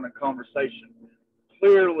they're having a conversation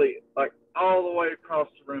clearly, like all the way across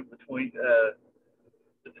the room between each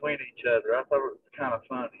other. I thought it was kind of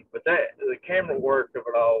funny, but the camera work of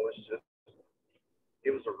it all was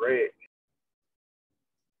it was a wreck.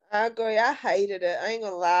 I agree. I hated it. I ain't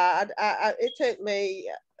gonna lie. It took me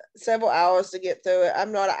several hours to get through it.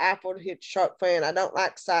 I'm not an Apple Hitchcock fan. I don't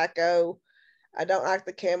like Psycho. I don't like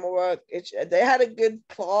the camera work. They had a good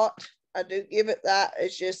plot. I do give it that.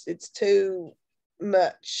 It's too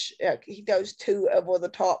much. He goes too over the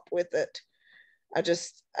top with it. I'm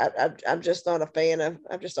just not a fan of.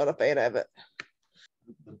 I'm just not a fan of it.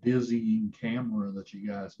 The dizzying camera that you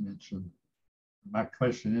guys mentioned. My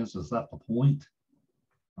question is that the point?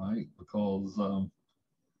 Right? Because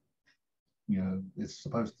it's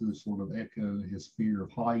supposed to sort of echo his fear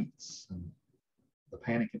of heights and the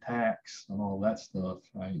panic attacks and all that stuff,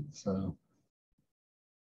 right? So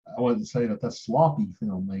I wouldn't say that that's sloppy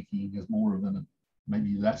filmmaking, is more than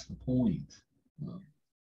maybe that's the point.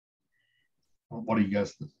 What do you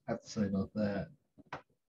guys have to say about that?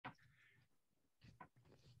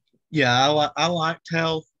 Yeah, I liked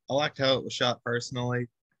how it was shot personally.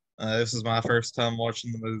 This is my first time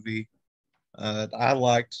watching the movie. I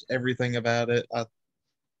liked everything about it.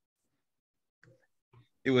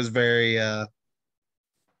 It was a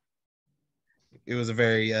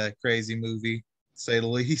very crazy movie, to say the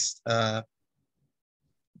least. I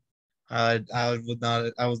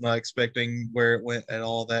was not expecting where it went at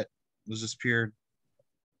all. That was just pure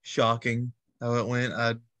shocking how it went.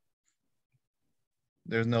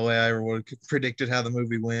 There's no way I ever would have predicted how the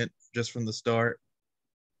movie went just from the start.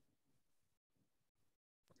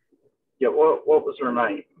 Yeah, what was her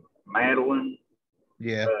name? Madeline?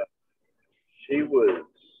 Yeah. She was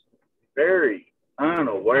very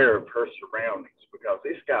unaware of her surroundings because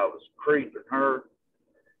this guy was creeping her.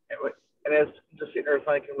 And as just sitting there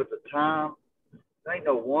thinking with the time, it ain't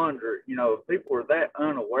no wonder, if people are that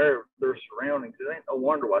unaware of their surroundings, it ain't no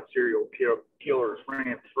wonder why serial killers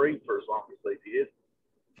ran free for as long as they did.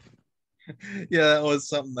 Yeah, that was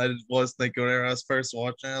something I was thinking whenever I was first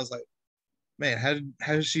watching. I was like, man,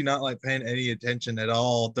 how is she not like paying any attention at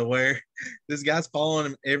all to where this guy's following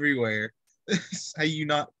him everywhere? How you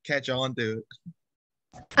not catch on to it?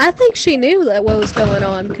 I think she knew that what was going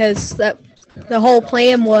on because the whole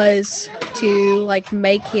plan was to like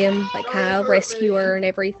make him like kind of rescue her and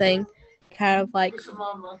everything, kind of like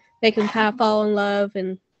make him kind of fall in love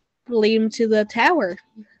and lead him to the tower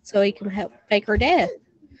so he can help fake her death.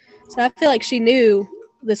 So I feel like she knew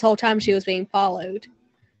this whole time she was being followed.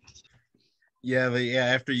 Yeah, but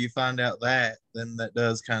after you find out that, then that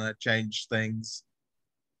does kind of change things.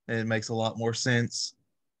 And it makes a lot more sense.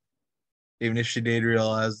 Even if she did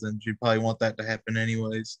realize, then she'd probably want that to happen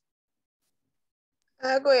anyways.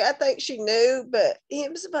 I agree. I think she knew, but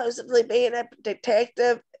him supposedly being a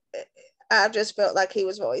detective, I just felt like he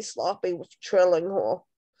was very sloppy with trilling her.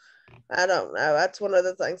 I don't know. That's one of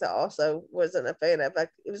the things I also wasn't a fan of.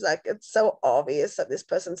 Like, it was like, it's so obvious that this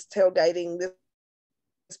person's tailgating this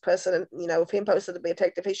person. And, if him posted to be a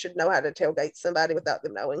detective, he should know how to tailgate somebody without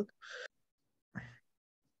them knowing.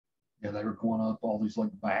 Yeah, they were going up all these like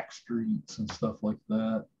back streets and stuff like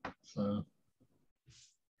that. So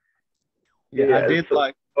Yeah, I did so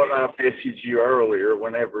like. what I messaged you earlier,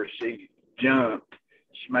 whenever she jumped,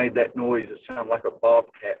 she made that noise that sounded like a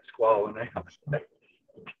bobcat squalling out.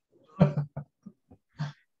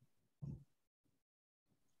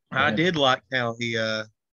 I did like how he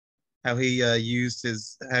used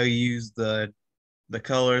the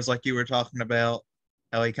colors like you were talking about,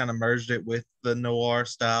 how he kind of merged it with the noir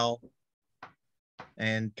style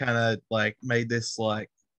and kind of like made this kind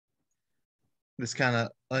of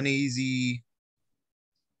uneasy,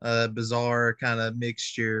 bizarre kind of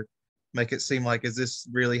mixture, make it seem like, is this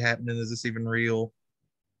really happening? Is this even real?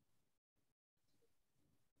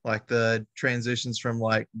 Like the transitions from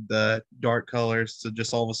like the dark colors to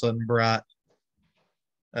just all of a sudden bright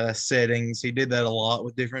settings. He did that a lot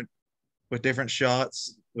with different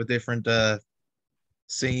shots, with different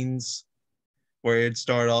scenes, where it'd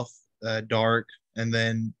start off dark and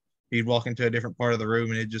then he'd walk into a different part of the room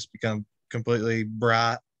and it'd just become completely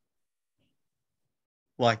bright.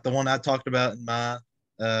 Like the one I talked about in my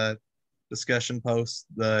discussion post,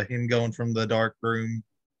 the him going from the dark room,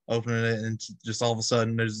 opening it, and just all of a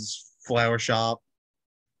sudden there's this flower shop.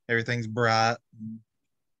 Everything's bright and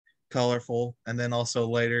colorful. And then also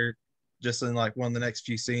later, just in like one of the next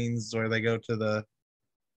few scenes where they go to the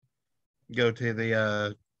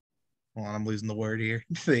hold on, I'm losing the word here.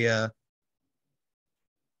 The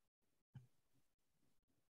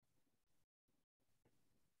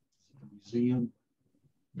museum.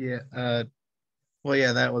 yeah, well,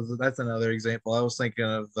 yeah, that's another example. I was thinking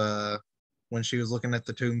of when she was looking at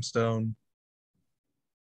the tombstone.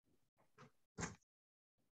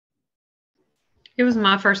 It was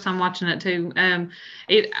my first time watching it too.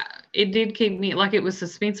 It it did keep me, like, it was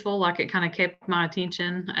suspenseful, like it kind of kept my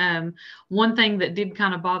attention. One thing that did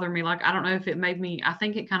kind of bother me, like I don't know if it made me, I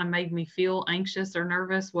think it kind of made me feel anxious or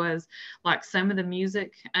nervous, was like some of the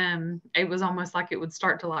music. It was almost like it would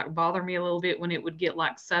start to like bother me a little bit when it would get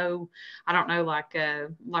like, so I don't know, like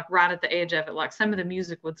right at the edge of it. Like some of the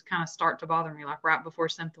music would kind of start to bother me, like right before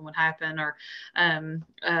something would happen, or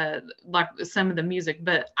like some of the music.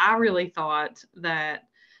 But I really thought that,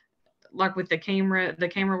 like with the camera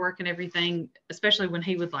work and everything, especially when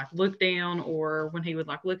he would like look down or when he would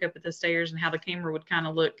like look up at the stairs, and how the camera would kind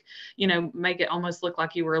of look, make it almost look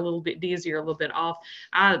like you were a little bit dizzy or a little bit off.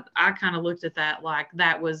 I kind of looked at that like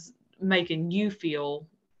that was making you feel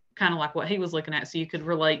kind of like what he was looking at, so you could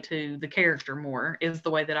relate to the character more, is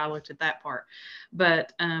the way that I looked at that part.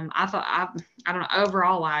 But I thought, I don't know,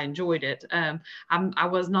 overall I enjoyed it. I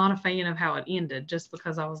was not a fan of how it ended, just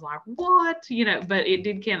because I was like, what, but it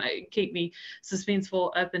did kind of keep me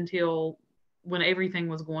suspenseful up until when everything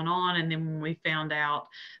was going on. And then when we found out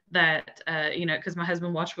that, because my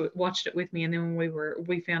husband watched it with me, and then when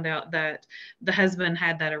we found out that the husband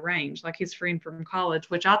had that arranged, like his friend from college,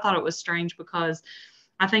 which I thought it was strange, because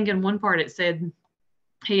I think in one part it said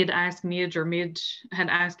he had asked Midge, or Midge had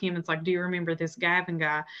asked him, it's like, do you remember this Gavin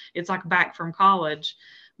guy? It's like back from college.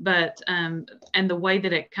 But and the way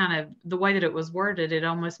that it was worded, it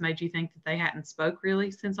almost made you think that they hadn't spoke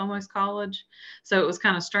really since almost college. So it was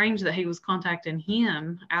kind of strange that he was contacting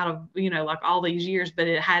him out of, like all these years, but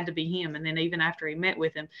it had to be him. And then even after he met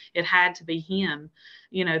with him, it had to be him,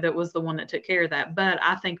 that was the one that took care of that. But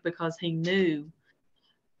I think because he knew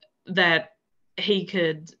that he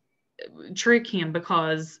could trick him,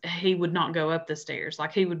 because he would not go up the stairs.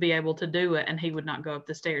 Like he would be able to do it and he would not go up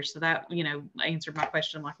the stairs. So that, answered my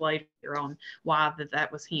question like later on why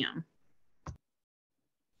that was him.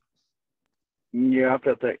 Yeah, I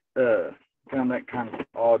felt that found that kind of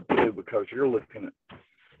odd too, because you're looking at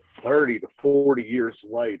 30 to 40 years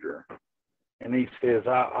later, and he says,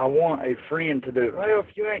 I want a friend to do it. Well,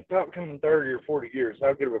 if you ain't talked to him in 30 or 40 years,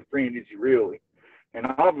 how good of a friend is he really? And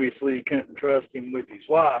obviously you couldn't trust him with his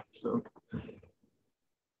wife, so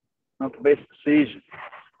not the best decision.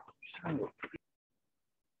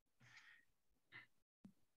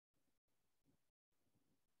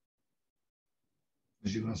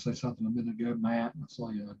 Was you going to say something a minute ago, Matt? I saw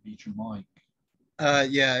you beat your mic.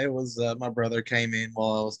 Yeah, it was my brother came in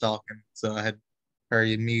while I was talking, so I had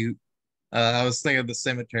hurry and mute. I was thinking of the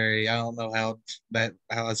cemetery. I don't know how that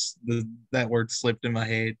word slipped in my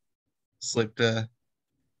head, slipped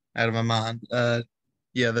out of my mind.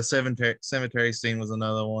 Yeah, the cemetery scene was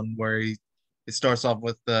another one where it starts off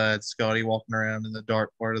with Scotty walking around in the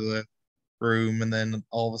dark part of the room, and then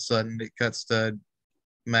all of a sudden it cuts to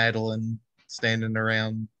Madeline standing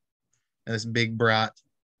around in this big bright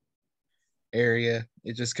area.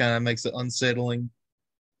 It just kind of makes it unsettling.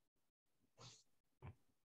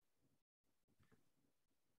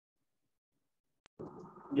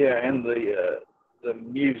 Yeah, and the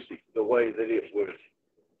music, the way that it was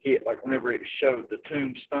hit, like whenever it showed the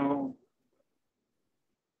tombstone,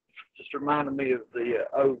 just reminded me of the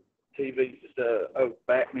old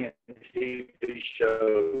Batman TV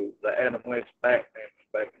show, the Adam West Batman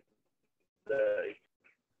back in the day.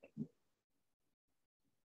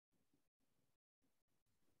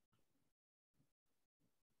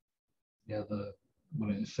 Yeah,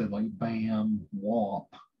 when it said like bam, whop,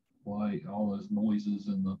 like all those noises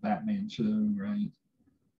in the Batman show, right?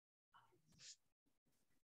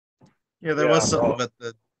 Yeah, there was something about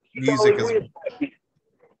the music as well.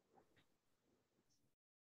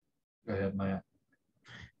 Go ahead, Matt.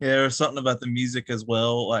 Yeah, there was something about the music as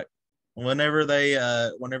well. Like whenever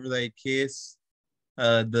they kiss,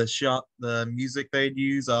 the music they'd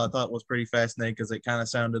use, I thought was pretty fascinating because it kind of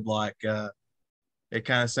sounded like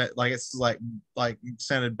it's like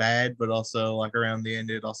sounded bad, but also like around the end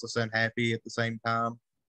it also sounded happy at the same time.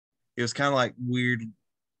 It was kind of like weird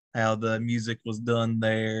how the music was done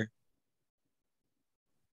there.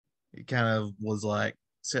 It kind of was like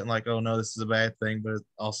sitting like, oh no, this is a bad thing, but it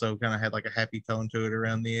also kind of had like a happy tone to it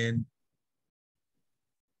around the end.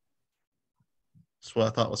 That's what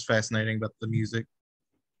I thought was fascinating about the music.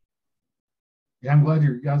 Yeah, I'm glad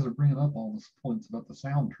you guys are bringing up all these points about the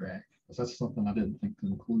soundtrack, because that's something I didn't think to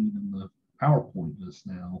include in the PowerPoint just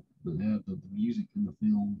now. But yeah, the music in the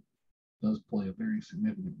film does play a very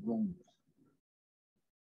significant role.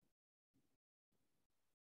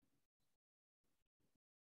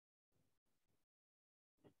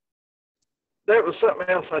 That was something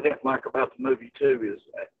else I didn't like about the movie too, is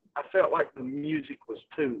I felt like the music was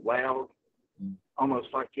too loud, almost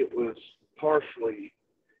like it was partially,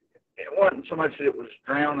 it wasn't so much that it was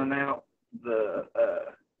drowning out the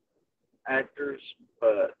actors,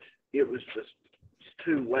 but it was just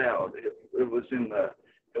too loud. It was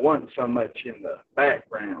it wasn't so much in the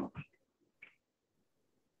background.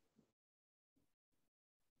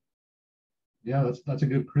 Yeah, that's a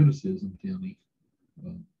good criticism, Timmy.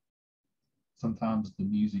 Sometimes the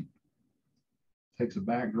music takes a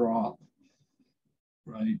backdrop,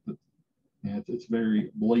 right? But yeah, it's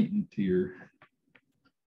very blatant here.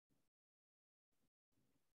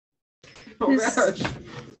 Oh gosh.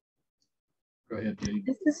 Go ahead,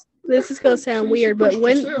 Jade. This is gonna sound weird, but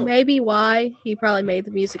maybe why he probably made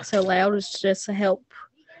the music so loud is just to help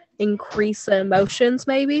increase the emotions,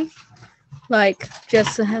 maybe, like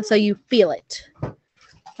just so you feel it.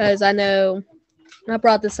 Because I know I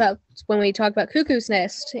brought this up when we talked about Cuckoo's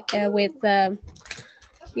Nest with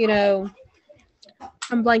you know,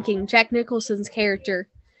 I'm blanking, Jack Nicholson's character,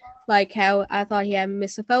 like how I thought he had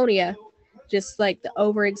misophonia, just like the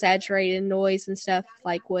over exaggerated noise and stuff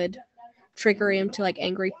like would trigger him to like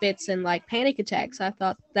angry fits and like panic attacks. I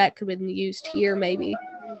thought that could have been used here maybe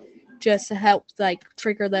just to help like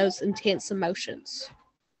trigger those intense emotions.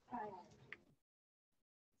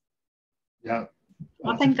 Yeah,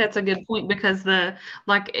 I think that's a good point because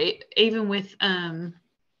even with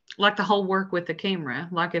like the whole work with the camera,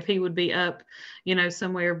 like if he would be up,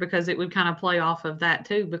 somewhere, because it would kind of play off of that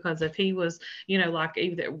too, because if he was, like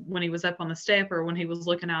either when he was up on the step or when he was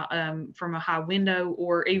looking out from a high window,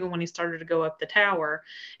 or even when he started to go up the tower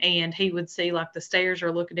and he would see like the stairs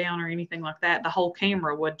or look down or anything like that, the whole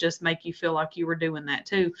camera would just make you feel like you were doing that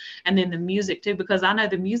too. And then the music too, because I know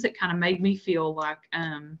the music kind of made me feel like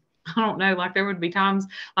I don't know, like there would be times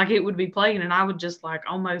like it would be playing and I would just like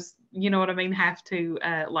almost, you know what I mean, have to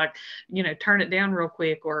turn it down real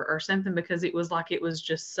quick or something, because it was like it was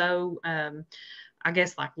just so I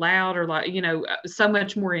guess like loud or like, so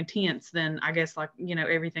much more intense than I guess like,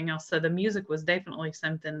 everything else. So the music was definitely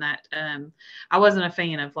something that I wasn't a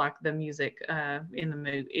fan of, like the music in the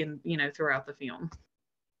movie, throughout the film.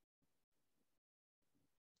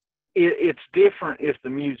 It's different if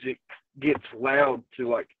the music gets loud to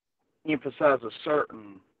like emphasize a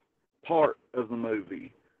certain part of the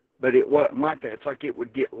movie, but it wasn't like that. It's like it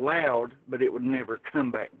would get loud, but it would never come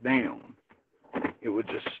back down. It would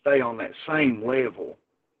just stay on that same level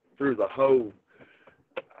through the whole.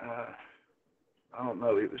 I don't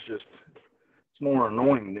know. It's more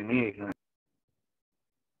annoying than anything.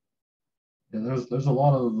 Yeah, there's a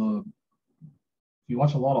lot of if you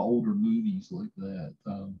watch a lot of older movies like that,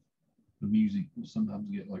 the music will sometimes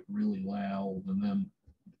get like really loud, and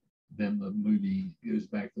then the movie goes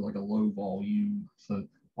back to like a low volume. So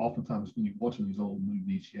oftentimes when you're watching these old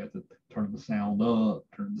movies, you have to turn the sound up,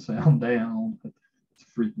 turn the sound down. It's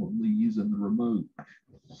frequently using the remote.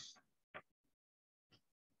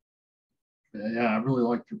 Yeah, I really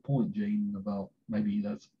liked your point, Jane, about maybe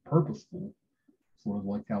that's purposeful, sort of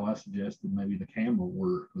like how I suggested maybe the camera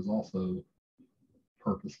work was also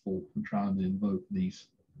purposeful in trying to invoke these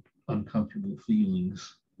uncomfortable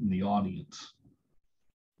feelings in the audience.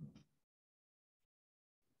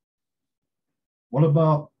 What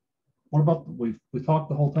about we talked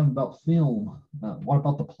the whole time about film. What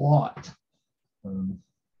about the plot?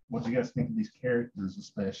 What do you guys think of these characters,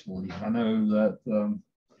 especially? I know that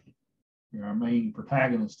our main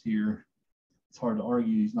protagonist here, it's hard to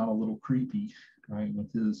argue he's not a little creepy, right?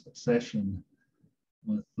 With his obsession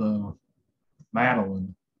with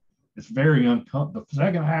Madeline. It's very uncomfortable. The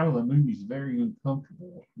second half of the movie is very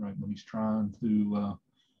uncomfortable, right? When he's trying to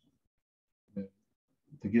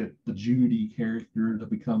get the Judy character to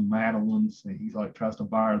become Madeline. So he's like tries to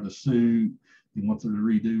buy her the suit. He wants her to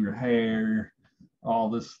redo her hair, all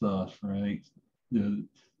this stuff, right?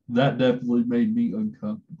 That definitely made me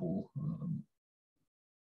uncomfortable.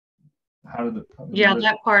 How did it? Yeah,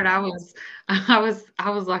 that part I was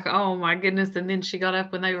like, oh my goodness. And then she got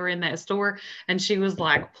up when they were in that store and she was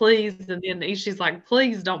like, please. And then she's like,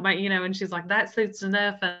 please don't make, and she's like, that suits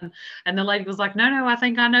enough. And the lady was like, no, I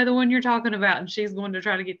think I know the one you're talking about. And she's going to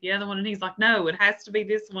try to get the other one. And he's like, no, it has to be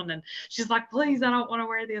this one. And she's like, please, I don't want to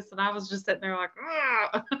wear this. And I was just sitting there like,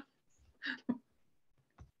 ah.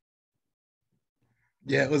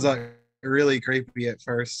 Yeah, it was like really creepy at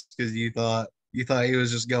first because you thought he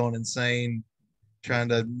was just going insane trying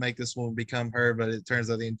to make this woman become her, but it turns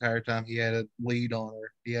out the entire time he had a lead on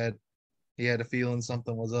her. He had a feeling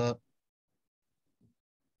something was up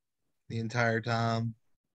the entire time.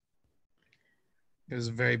 It was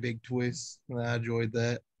a very big twist, and I enjoyed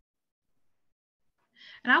that.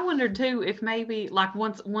 And I wondered too if maybe like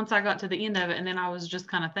once I got to the end of it and then I was just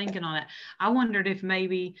kind of thinking on it, I wondered if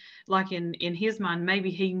maybe like in his mind,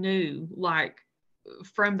 maybe he knew like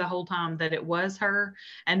from the whole time that it was her,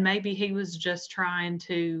 and maybe he was just trying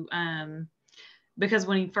to because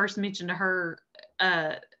when he first mentioned to her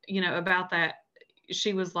about that,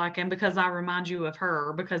 she was like, and because I remind you of her,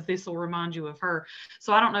 or because this will remind you of her.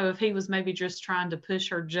 So I don't know if he was maybe just trying to push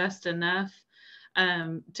her just enough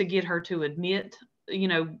to get her to admit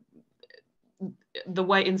the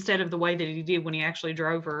way, instead of the way that he did when he actually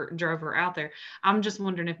drove her out there. I'm just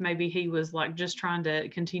wondering if maybe he was like just trying to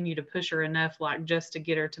continue to push her enough, like just to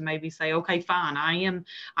get her to maybe say, okay, fine,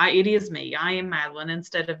 it is me, I am Madeline,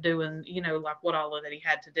 instead of doing, like what all of that he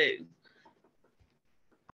had to do.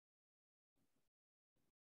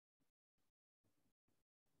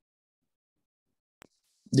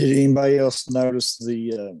 Did anybody else notice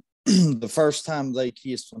the the first time they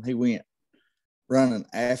kissed when he went running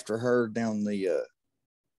after her down the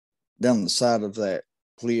side of that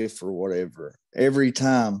cliff or whatever? Every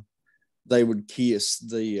time they would kiss,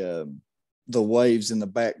 the waves in the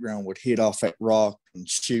background would hit off that rock and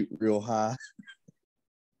shoot real high.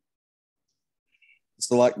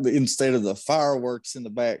 So like instead of the fireworks in the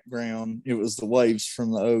background, it was the waves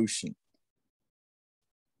from the ocean.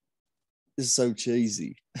 It's so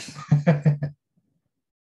cheesy.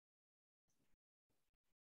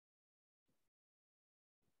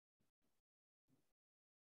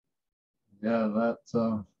 Yeah,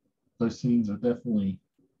 those scenes are definitely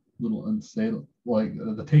a little unsettling. Like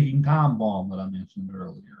the ticking time bomb that I mentioned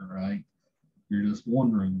earlier, right? You're just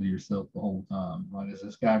wondering to yourself the whole time, right? Is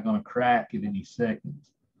this guy going to crack at any second?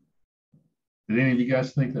 Did any of you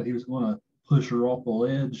guys think that he was going to push her off the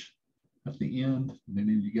ledge at the end? Did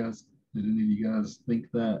any of you guys think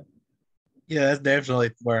that? Yeah, that's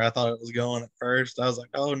definitely where I thought it was going at first. I was like,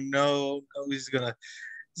 oh no, he's gonna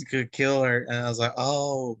kill her. And I was like,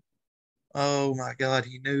 oh my God,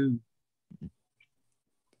 he knew.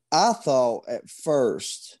 I thought at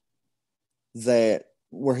first that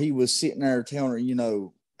where he was sitting there telling her,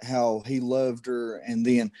 how he loved her, and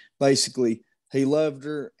then basically he loved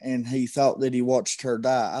her and he thought that he watched her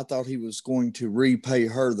die. I thought he was going to repay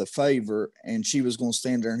her the favor and she was going to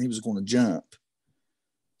stand there and he was going to jump.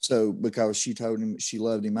 So because she told him she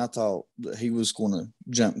loved him, I thought that he was going to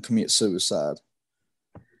jump and commit suicide.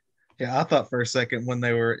 Yeah, I thought for a second when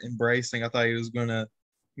they were embracing, I thought he was gonna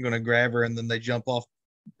grab her and then they jump off,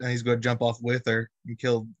 and he's going to jump off with her and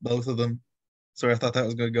kill both of them. So I thought that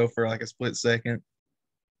was going to go for like a split second.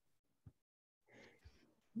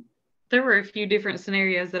 There were a few different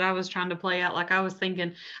scenarios that I was trying to play out. Like I was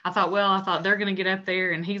thinking, I thought they're going to get up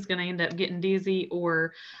there and he's going to end up getting dizzy,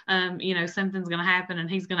 or, something's going to happen and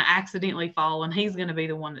he's going to accidentally fall and he's going to be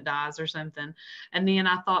the one that dies or something. And then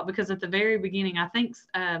I thought, because at the very beginning, I think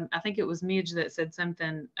it was Midge that said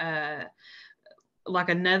something, like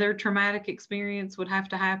another traumatic experience would have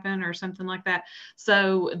to happen or something like that.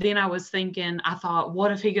 So then I was thinking, I thought,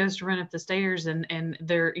 what if he goes to run up the stairs and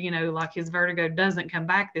there, you know, like his vertigo doesn't come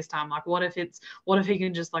back this time? Like, what if he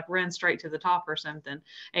can just like run straight to the top or something?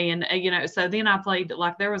 And, you know, so then I played,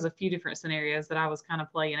 like, there was a few different scenarios that I was kind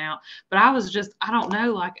of playing out, but I was just, I don't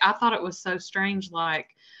know, like, I thought it was so strange, like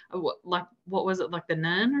what was it, like the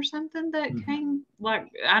nun or something that came,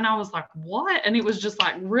 like, and I was like, what? And it was just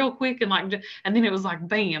like real quick and like, and then it was like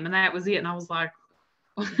bam, and that was it. And I was like,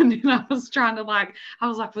 and then I was trying to like, I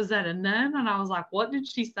was like, was that a nun? And I was like, what did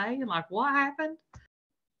she say? And like, what happened?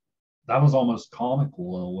 That was almost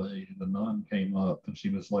comical in a way. The nun came up and she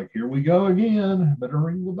was like, "Here we go again. Better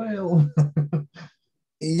ring the bell."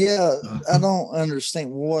 Yeah, I don't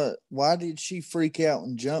understand why did she freak out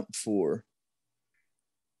and jump for?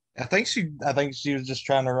 I think she was just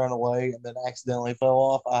trying to run away and then accidentally fell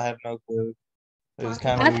off. I have no clue. It was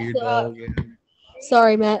kind of weird though. Yeah.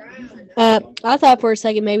 Sorry, Matt. I thought for a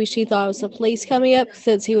second maybe she thought it was the police coming up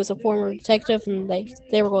since he was a former detective and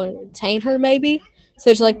they were going to detain her maybe.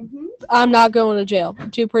 So she's like, I'm not going to jail.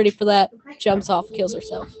 I'm too pretty for that. Jumps off, kills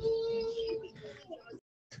herself.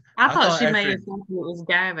 I thought she may have thought it was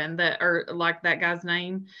Gavin, that, or like that guy's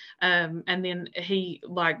name. And then he,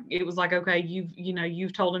 like, it was like, okay,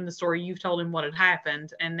 you've told him the story, you've told him what had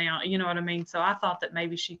happened, and now, you know what I mean? So I thought that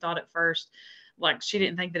maybe she thought at first, like, she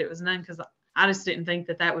didn't think that it was nun, because I just didn't think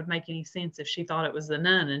that that would make any sense if she thought it was the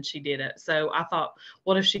nun and she did it. So I thought,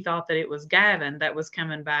 what if she thought that it was Gavin that was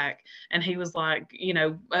coming back and he was like, you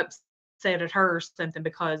know, upset at her or something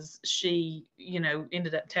because she, you know,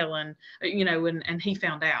 ended up telling, you know, and he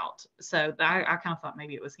found out. So I kind of thought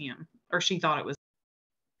maybe it was him, or she thought it was.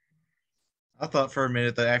 I thought for a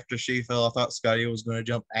minute that after she fell, I thought Scotty was going to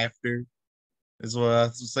jump after, is what I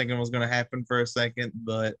was thinking was going to happen for a second,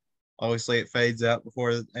 but obviously it fades out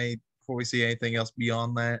before we see anything else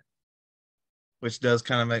beyond that, which does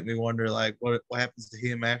kind of make me wonder, like, what happens to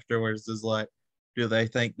him afterwards? Is like, do they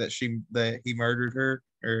think that he murdered her,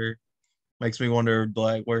 or makes me wonder,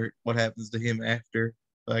 like, what happens to him after?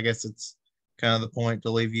 But I guess it's kind of the point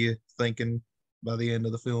to leave you thinking by the end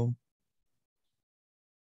of the film.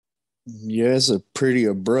 Yeah, it's a pretty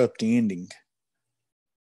abrupt ending.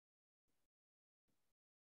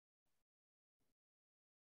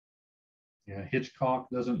 Yeah, Hitchcock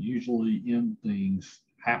doesn't usually end things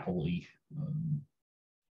happily. Film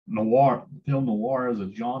noir as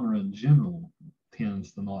a genre in general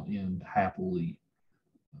tends to not end happily.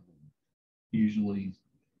 Usually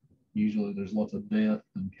there's lots of death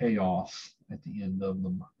and chaos at the end of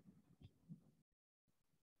them.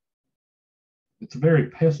 It's a very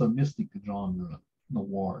pessimistic genre,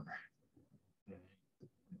 noir.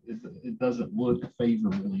 It doesn't look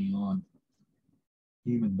favorably on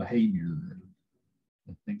human behavior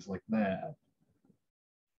and things like that.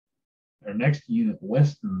 Our next unit,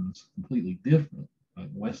 Westerns, completely different.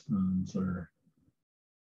 Westerns are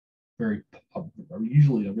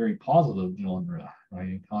usually a very positive genre, right?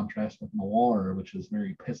 In contrast with noir, which is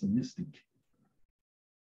very pessimistic.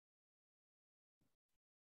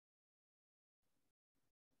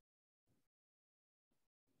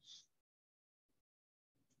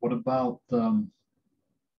 What about the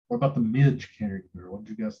Midge character? What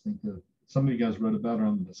did you guys think of? Some of you guys wrote about her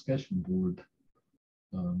on the discussion board.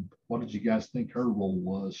 What did you guys think her role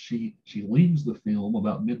was? She leaves the film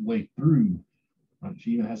about midway through. Right?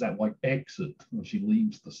 She even has that like exit when she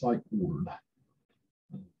leaves the psych ward.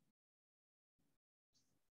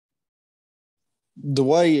 The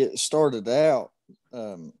way it started out,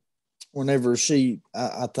 whenever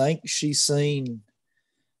I think she seen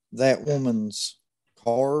that woman's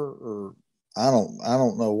car, or I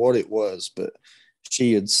don't know what it was, but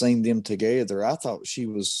she had seen them together. I thought she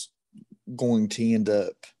was going to end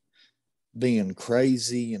up being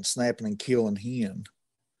crazy and snapping and killing him.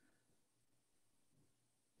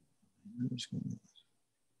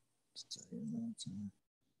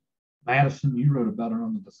 Madison, you wrote about her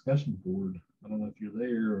on the discussion board. I don't know if you're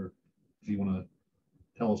there or if you want to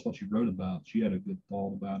tell us what you wrote about. She had a good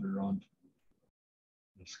thought about her on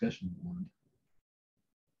the discussion board.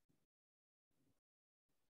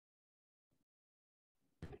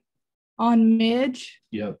 On Midge?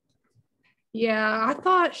 Yep. Yeah, I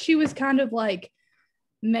thought she was kind of like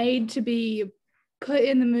made to be put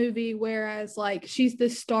in the movie, whereas like she's the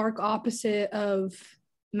stark opposite of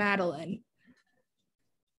Madeline.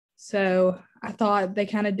 So I thought they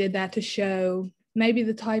kind of did that to show maybe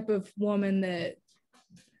the type of woman that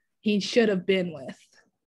he should have been with.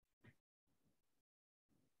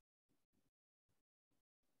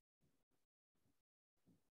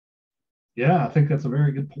 Yeah, I think that's a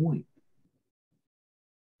very good point.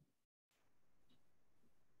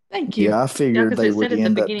 Thank you. Yeah, I figured because they it would said at the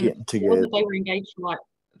end up beginning getting of the together. that they were engaged for like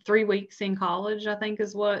 3 weeks in college, I think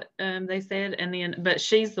is what they said. And then, but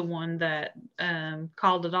she's the one that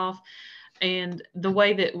called it off. And the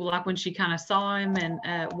way that, like, when she kind of saw him,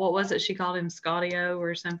 and what was it? She called him Scottio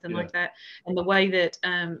or something like that. And the way that,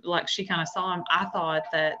 like, she kind of saw him, I thought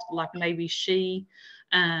that, like, maybe she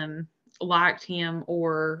liked him,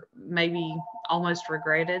 or maybe almost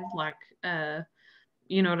regretted, like,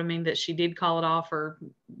 you know what I mean, that she did call it off, or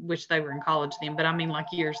which they were in college then, but I mean, like,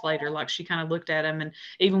 years later, like, she kind of looked at him and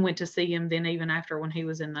even went to see him then, even after when he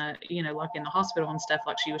was in the, you know, like in the hospital and stuff,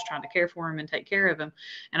 like she was trying to care for him and take care of him.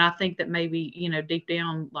 And I think that maybe, you know, deep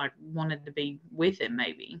down, like, wanted to be with him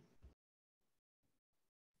maybe.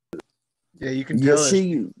 Yeah, you can Yeah,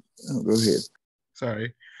 tell. oh, go ahead.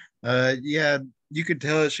 Sorry. Yeah, you could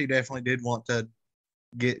tell that she definitely did want to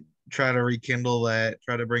try to rekindle that,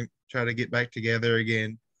 try to get back together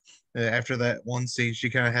again. After that one scene, she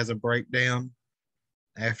kind of has a breakdown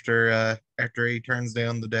after he turns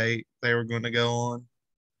down the date they were going to go on.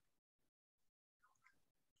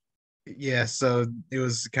 Yeah, so it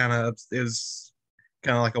was kind of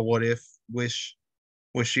like a what if wish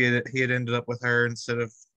he had ended up with her instead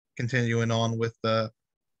of continuing on with the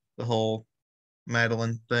whole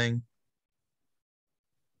Madeline thing.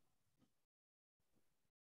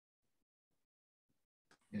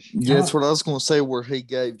 Yeah, that's what I was going to say. Where she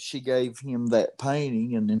gave him that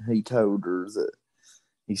painting, and then he told her that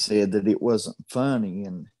he said that it wasn't funny,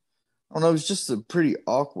 and I don't know, it was just a pretty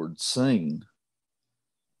awkward scene.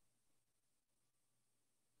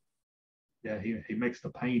 Yeah, he makes the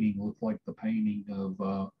painting look like the painting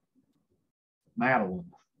of Madeline.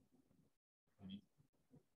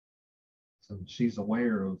 So she's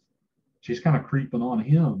kind of creeping on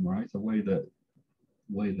him, right? The way that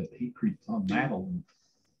he creeps on Madeline.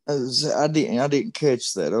 I didn't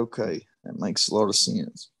catch that. Okay, that makes a lot of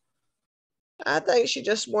sense. I think she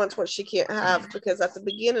just wants what she can't have, because at the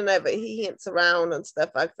beginning of it, he hints around and stuff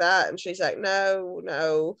like that, and she's like,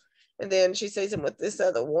 no. And then she sees him with this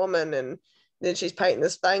other woman, and then she's painting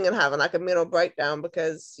this thing and having like a mental breakdown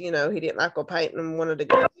because, you know, he didn't like her painting and wanted to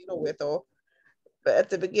get a deal with her. But at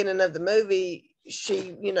the beginning of the movie,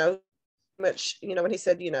 she, you know, much, you know, when he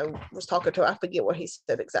said, you know, was talking to her, I forget what he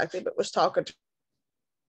said exactly, but was talking to,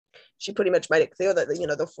 she pretty much made it clear that, you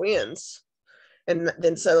know, they're friends. And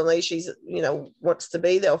then suddenly she's, you know, wants to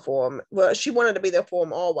be there for him. Well, she wanted to be there for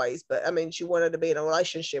him always, but I mean, she wanted to be in a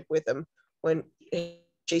relationship with him when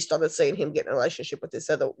she started seeing him get in a relationship with this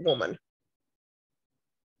other woman.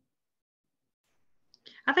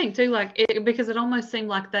 I think too, like, because it almost seemed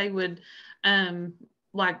like they would,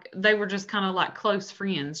 like, they were just kind of like close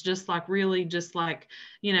friends, just like really just like,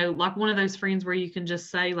 you know, like one of those friends where you can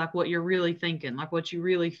just say like what you're really thinking, like what you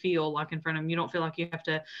really feel like in front of them. You don't feel like you have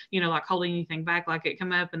to, you know, like hold anything back, like it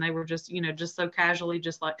come up and they were just, you know, just so casually,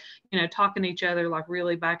 just like, you know, talking to each other, like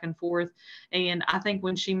really back and forth. And I think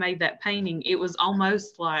when she made that painting, it was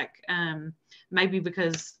almost like maybe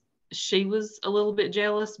because she was a little bit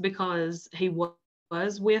jealous because he was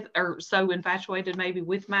with, or so infatuated maybe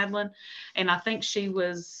with Madeline. And I think she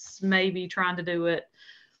was maybe trying to do it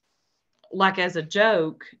like as a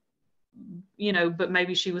joke, you know, but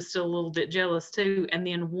maybe she was still a little bit jealous too. And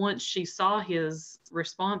then once she saw his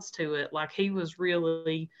response to it, like he was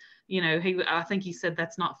really, you know, I think he said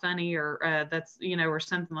that's not funny, or that's, you know, or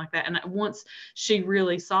something like that. And once she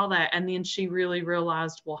really saw that, and then she really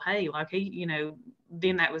realized, well, hey, like he, you know,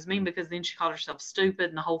 then that was mean, because then she called herself stupid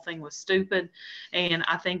and the whole thing was stupid. And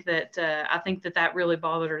I think that that really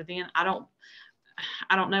bothered her then. I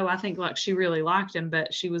don't know. I think like she really liked him,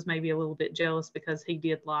 but she was maybe a little bit jealous because he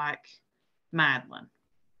did like Madeline.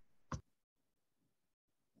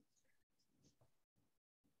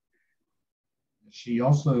 She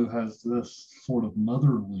also has this sort of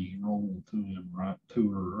motherly role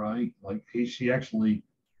to her, right? Like she actually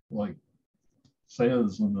like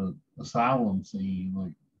says in the asylum scene,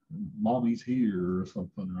 like, "Mommy's here" or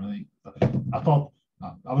something, right? I thought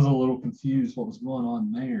I was a little confused what was going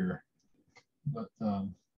on there, but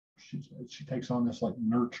she takes on this like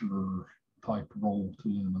nurturer type role to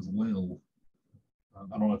him as well.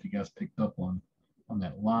 I don't know if you guys picked up on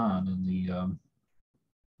that line in the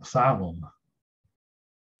asylum.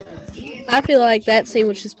 I feel like that scene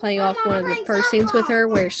was just playing off one of the first scenes with her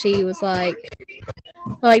where she was like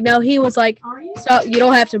no, he was like, "Stop, you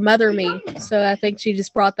don't have to mother me." So I think she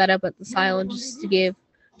just brought that up at the asylum just to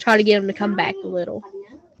try to get him to come back a little.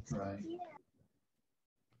 Right.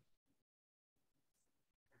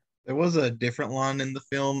 There was a different line in the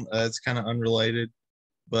film. It's kind of unrelated,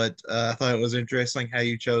 but I thought it was interesting how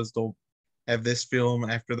you chose to have this film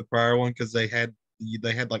after the prior one, because they had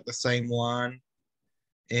like the same line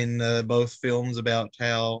in both films about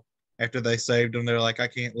how after they saved him, they're like, I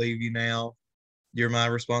can't leave you now. You're my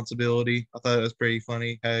responsibility. I thought it was pretty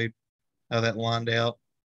funny how that lined out.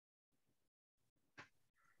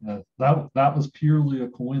 That was purely a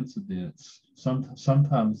coincidence.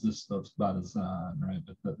 Sometimes this stuff's by design, right?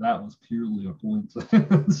 But that was purely a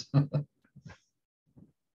coincidence. But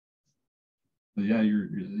yeah,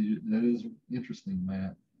 that is interesting,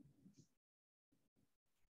 Matt.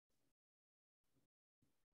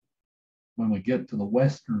 When we get to the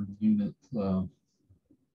Western unit,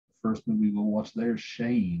 first movie we'll watch there is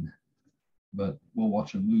Shane, but we'll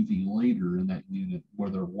watch a movie later in that unit where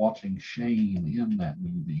they're watching Shane in that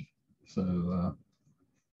movie. So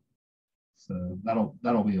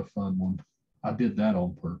that'll be a fun one. I did that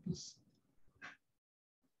on purpose.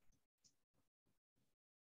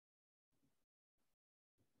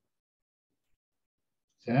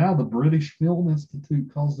 Yeah, the British Film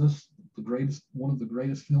Institute calls this one of the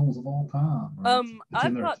greatest films of all time. Right?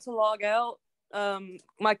 I've got to log out.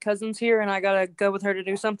 My cousin's here, and I gotta go with her to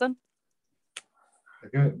do something.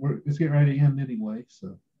 Okay, it's getting ready to end anyway.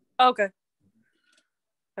 So. Okay.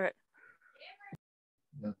 All right.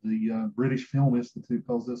 The British Film Institute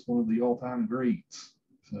calls this one of the all-time greats.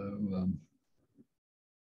 So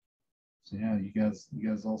yeah, you guys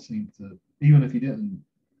all seem to, even if you didn't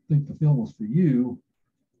think the film was for you,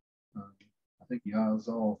 I think you guys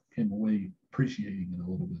all came away appreciating it a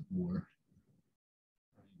little bit more.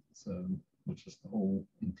 So, which is the whole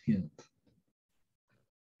intent.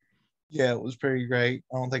 Yeah, it was pretty great.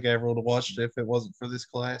 I don't think I ever would have watched it if it wasn't for this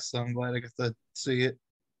class, so I'm glad I got to see it.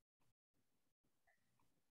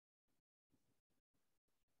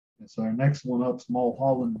 And so our next one up is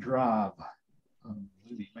Mulholland Drive,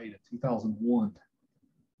 movie made in 2001.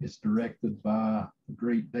 It's directed by the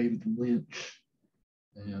great David Lynch.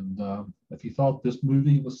 And if you thought this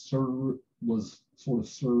movie was sort of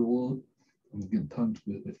surreal, I'm getting tongue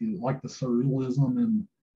twisted. If you like the surrealism in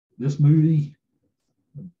this movie,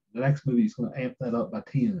 the next movie is going to amp that up by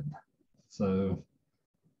 10. So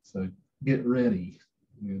get ready.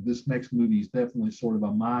 This next movie is definitely sort of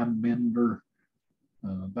a mind bender.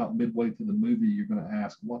 About midway through the movie, you're going to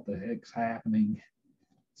ask, what the heck's happening?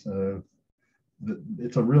 So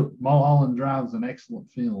it's a real, Mulholland Drive is an excellent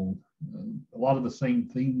film. A lot of the same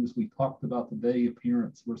themes we talked about today,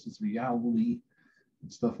 appearance versus reality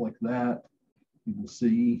and stuff like that. You will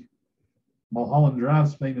see Mulholland Drive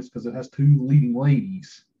is famous because it has two leading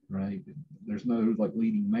ladies, right? There's no like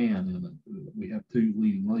leading man in it. We have two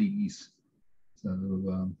leading ladies.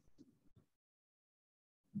 So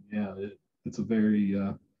yeah, it's a very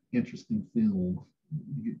interesting film.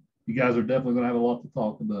 You guys are definitely going to have a lot to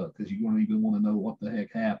talk about because you're going to even want to know what the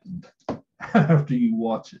heck happened after you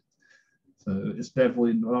watch it. So it's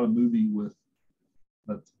definitely not a movie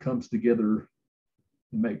that comes together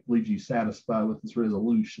and leaves you satisfied with its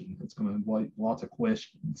resolution. It's going to invite lots of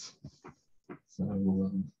questions.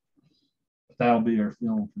 So that'll be our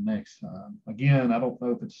film for next time. Again, I don't know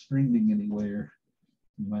if it's streaming anywhere.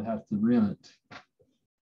 You might have to rent it.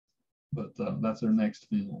 But that's our next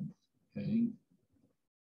film. Okay.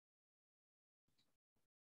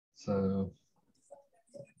 So.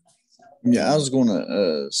 Yeah, I was going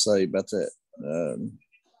to say about that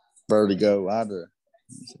Vertigo. I'd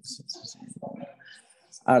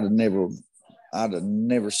have never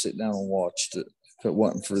sit down and watched it if it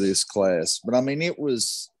wasn't for this class. But I mean, it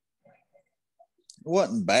wasn't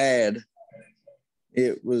bad.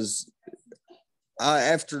 It was.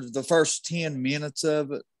 After the first 10 minutes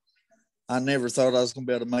of it, I never thought I was going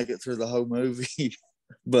to be able to make it through the whole movie,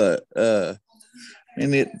 but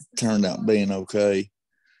and it turned out being okay.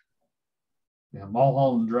 Yeah,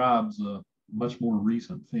 Mulholland Drive's a much more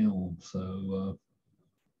recent film, so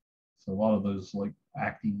a lot of those like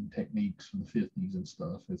acting techniques from the 50s and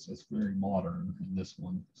stuff, it's very modern in this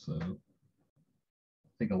one. So I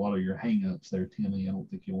think a lot of your hang-ups there, Timmy, I don't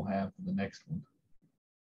think you'll have for the next one.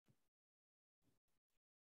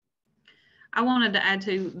 I wanted to add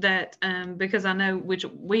to that because I know which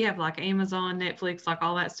we have like Amazon, Netflix, like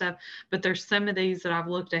all that stuff, but there's some of these that I've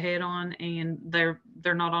looked ahead on and they're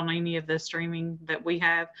not on any of the streaming that we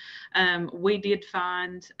have. We did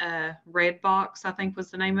find Redbox, I think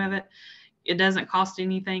was the name of it. It doesn't cost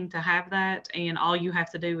anything to have that, and all you have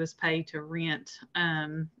to do is pay to rent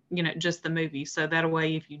just the movie. So that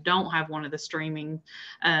way, if you don't have one of the streaming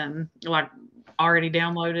like already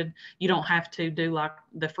downloaded, you don't have to do like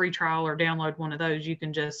the free trial or download one of those. You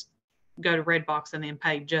can just go to Redbox and then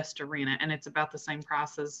pay just to rent it, and it's about the same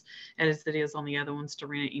price as it is on the other ones to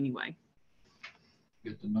rent it anyway.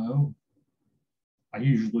 Good to know. I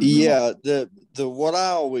usually Yeah, the what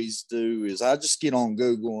I always do is I just get on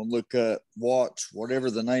Google and look up watch whatever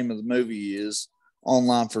the name of the movie is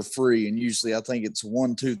online for free, and usually I think it's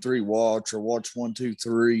 123 watch or watch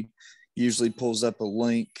 123. Usually pulls up a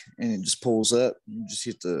link and it just pulls up. You just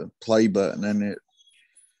hit the play button and it.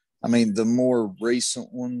 I mean, the more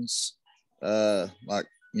recent ones, like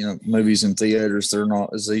movies in theaters, they're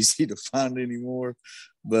not as easy to find anymore,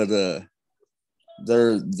 but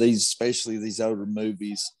they're these, especially these older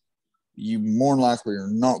movies, you more than likely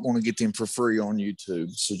are not going to get them for free on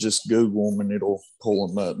YouTube. So just Google them and it'll pull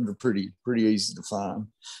them up. They're pretty easy to find.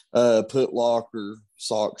 Put Locker,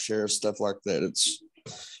 Sock Share, stuff like that. It's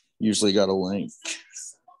usually got a link.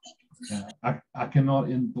 Yeah, I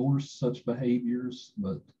cannot endorse such behaviors,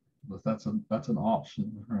 but that's an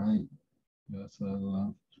option, right? Yeah,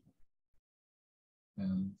 so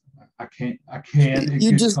and I can.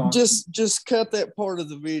 You just cut that part of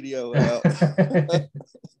the video out.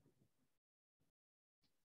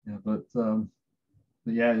 Yeah, but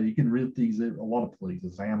yeah, you can rent these at a lot of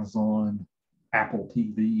places. Amazon, Apple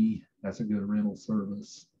TV. That's a good rental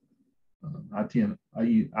service. I have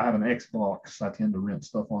an Xbox. I tend to rent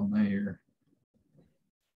stuff on there.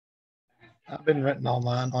 I've been renting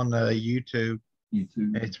online on YouTube.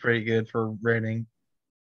 It's pretty good for renting.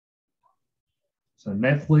 So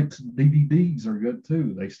Netflix DVDs are good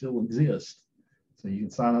too. They still exist. So you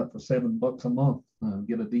can sign up for $7 a month,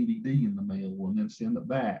 get a DVD in the mail, and then send it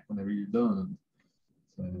back whenever you're done.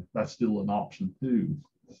 So that's still an option too.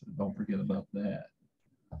 So don't forget about that.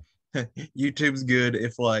 YouTube's good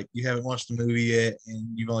if like you haven't watched the movie yet and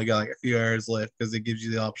you've only got like a few hours left, because it gives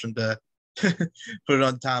you the option to put it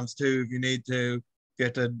on ×2 if you need to. You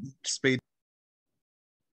have to speed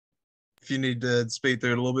if you need to speed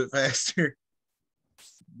through it a little bit faster.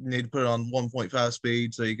 You need to put it on 1.5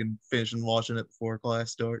 speed so you can finish and watching it before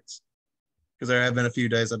class starts. Because there have been a few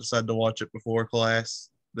days I decided to watch it before class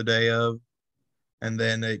the day of, and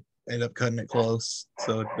then they ended up cutting it close,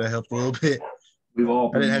 so that helped a little bit. We've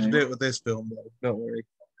all I didn't have to been do it with this film, though. Don't worry.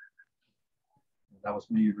 That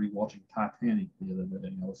was me rewatching Titanic the other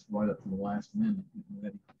day. I was right up to the last minute getting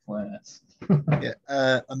ready for class.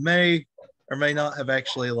 Yeah, I may or may not have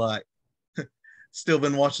actually like still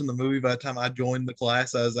been watching the movie by the time I joined the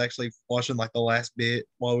class. I was actually watching like the last bit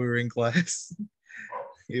while we were in class.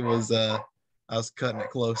 It was I was cutting it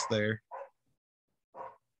close there.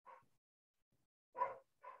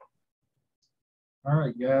 All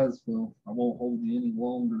right, guys. Well, I won't hold you any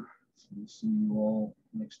longer. So we'll see you all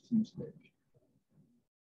next Tuesday.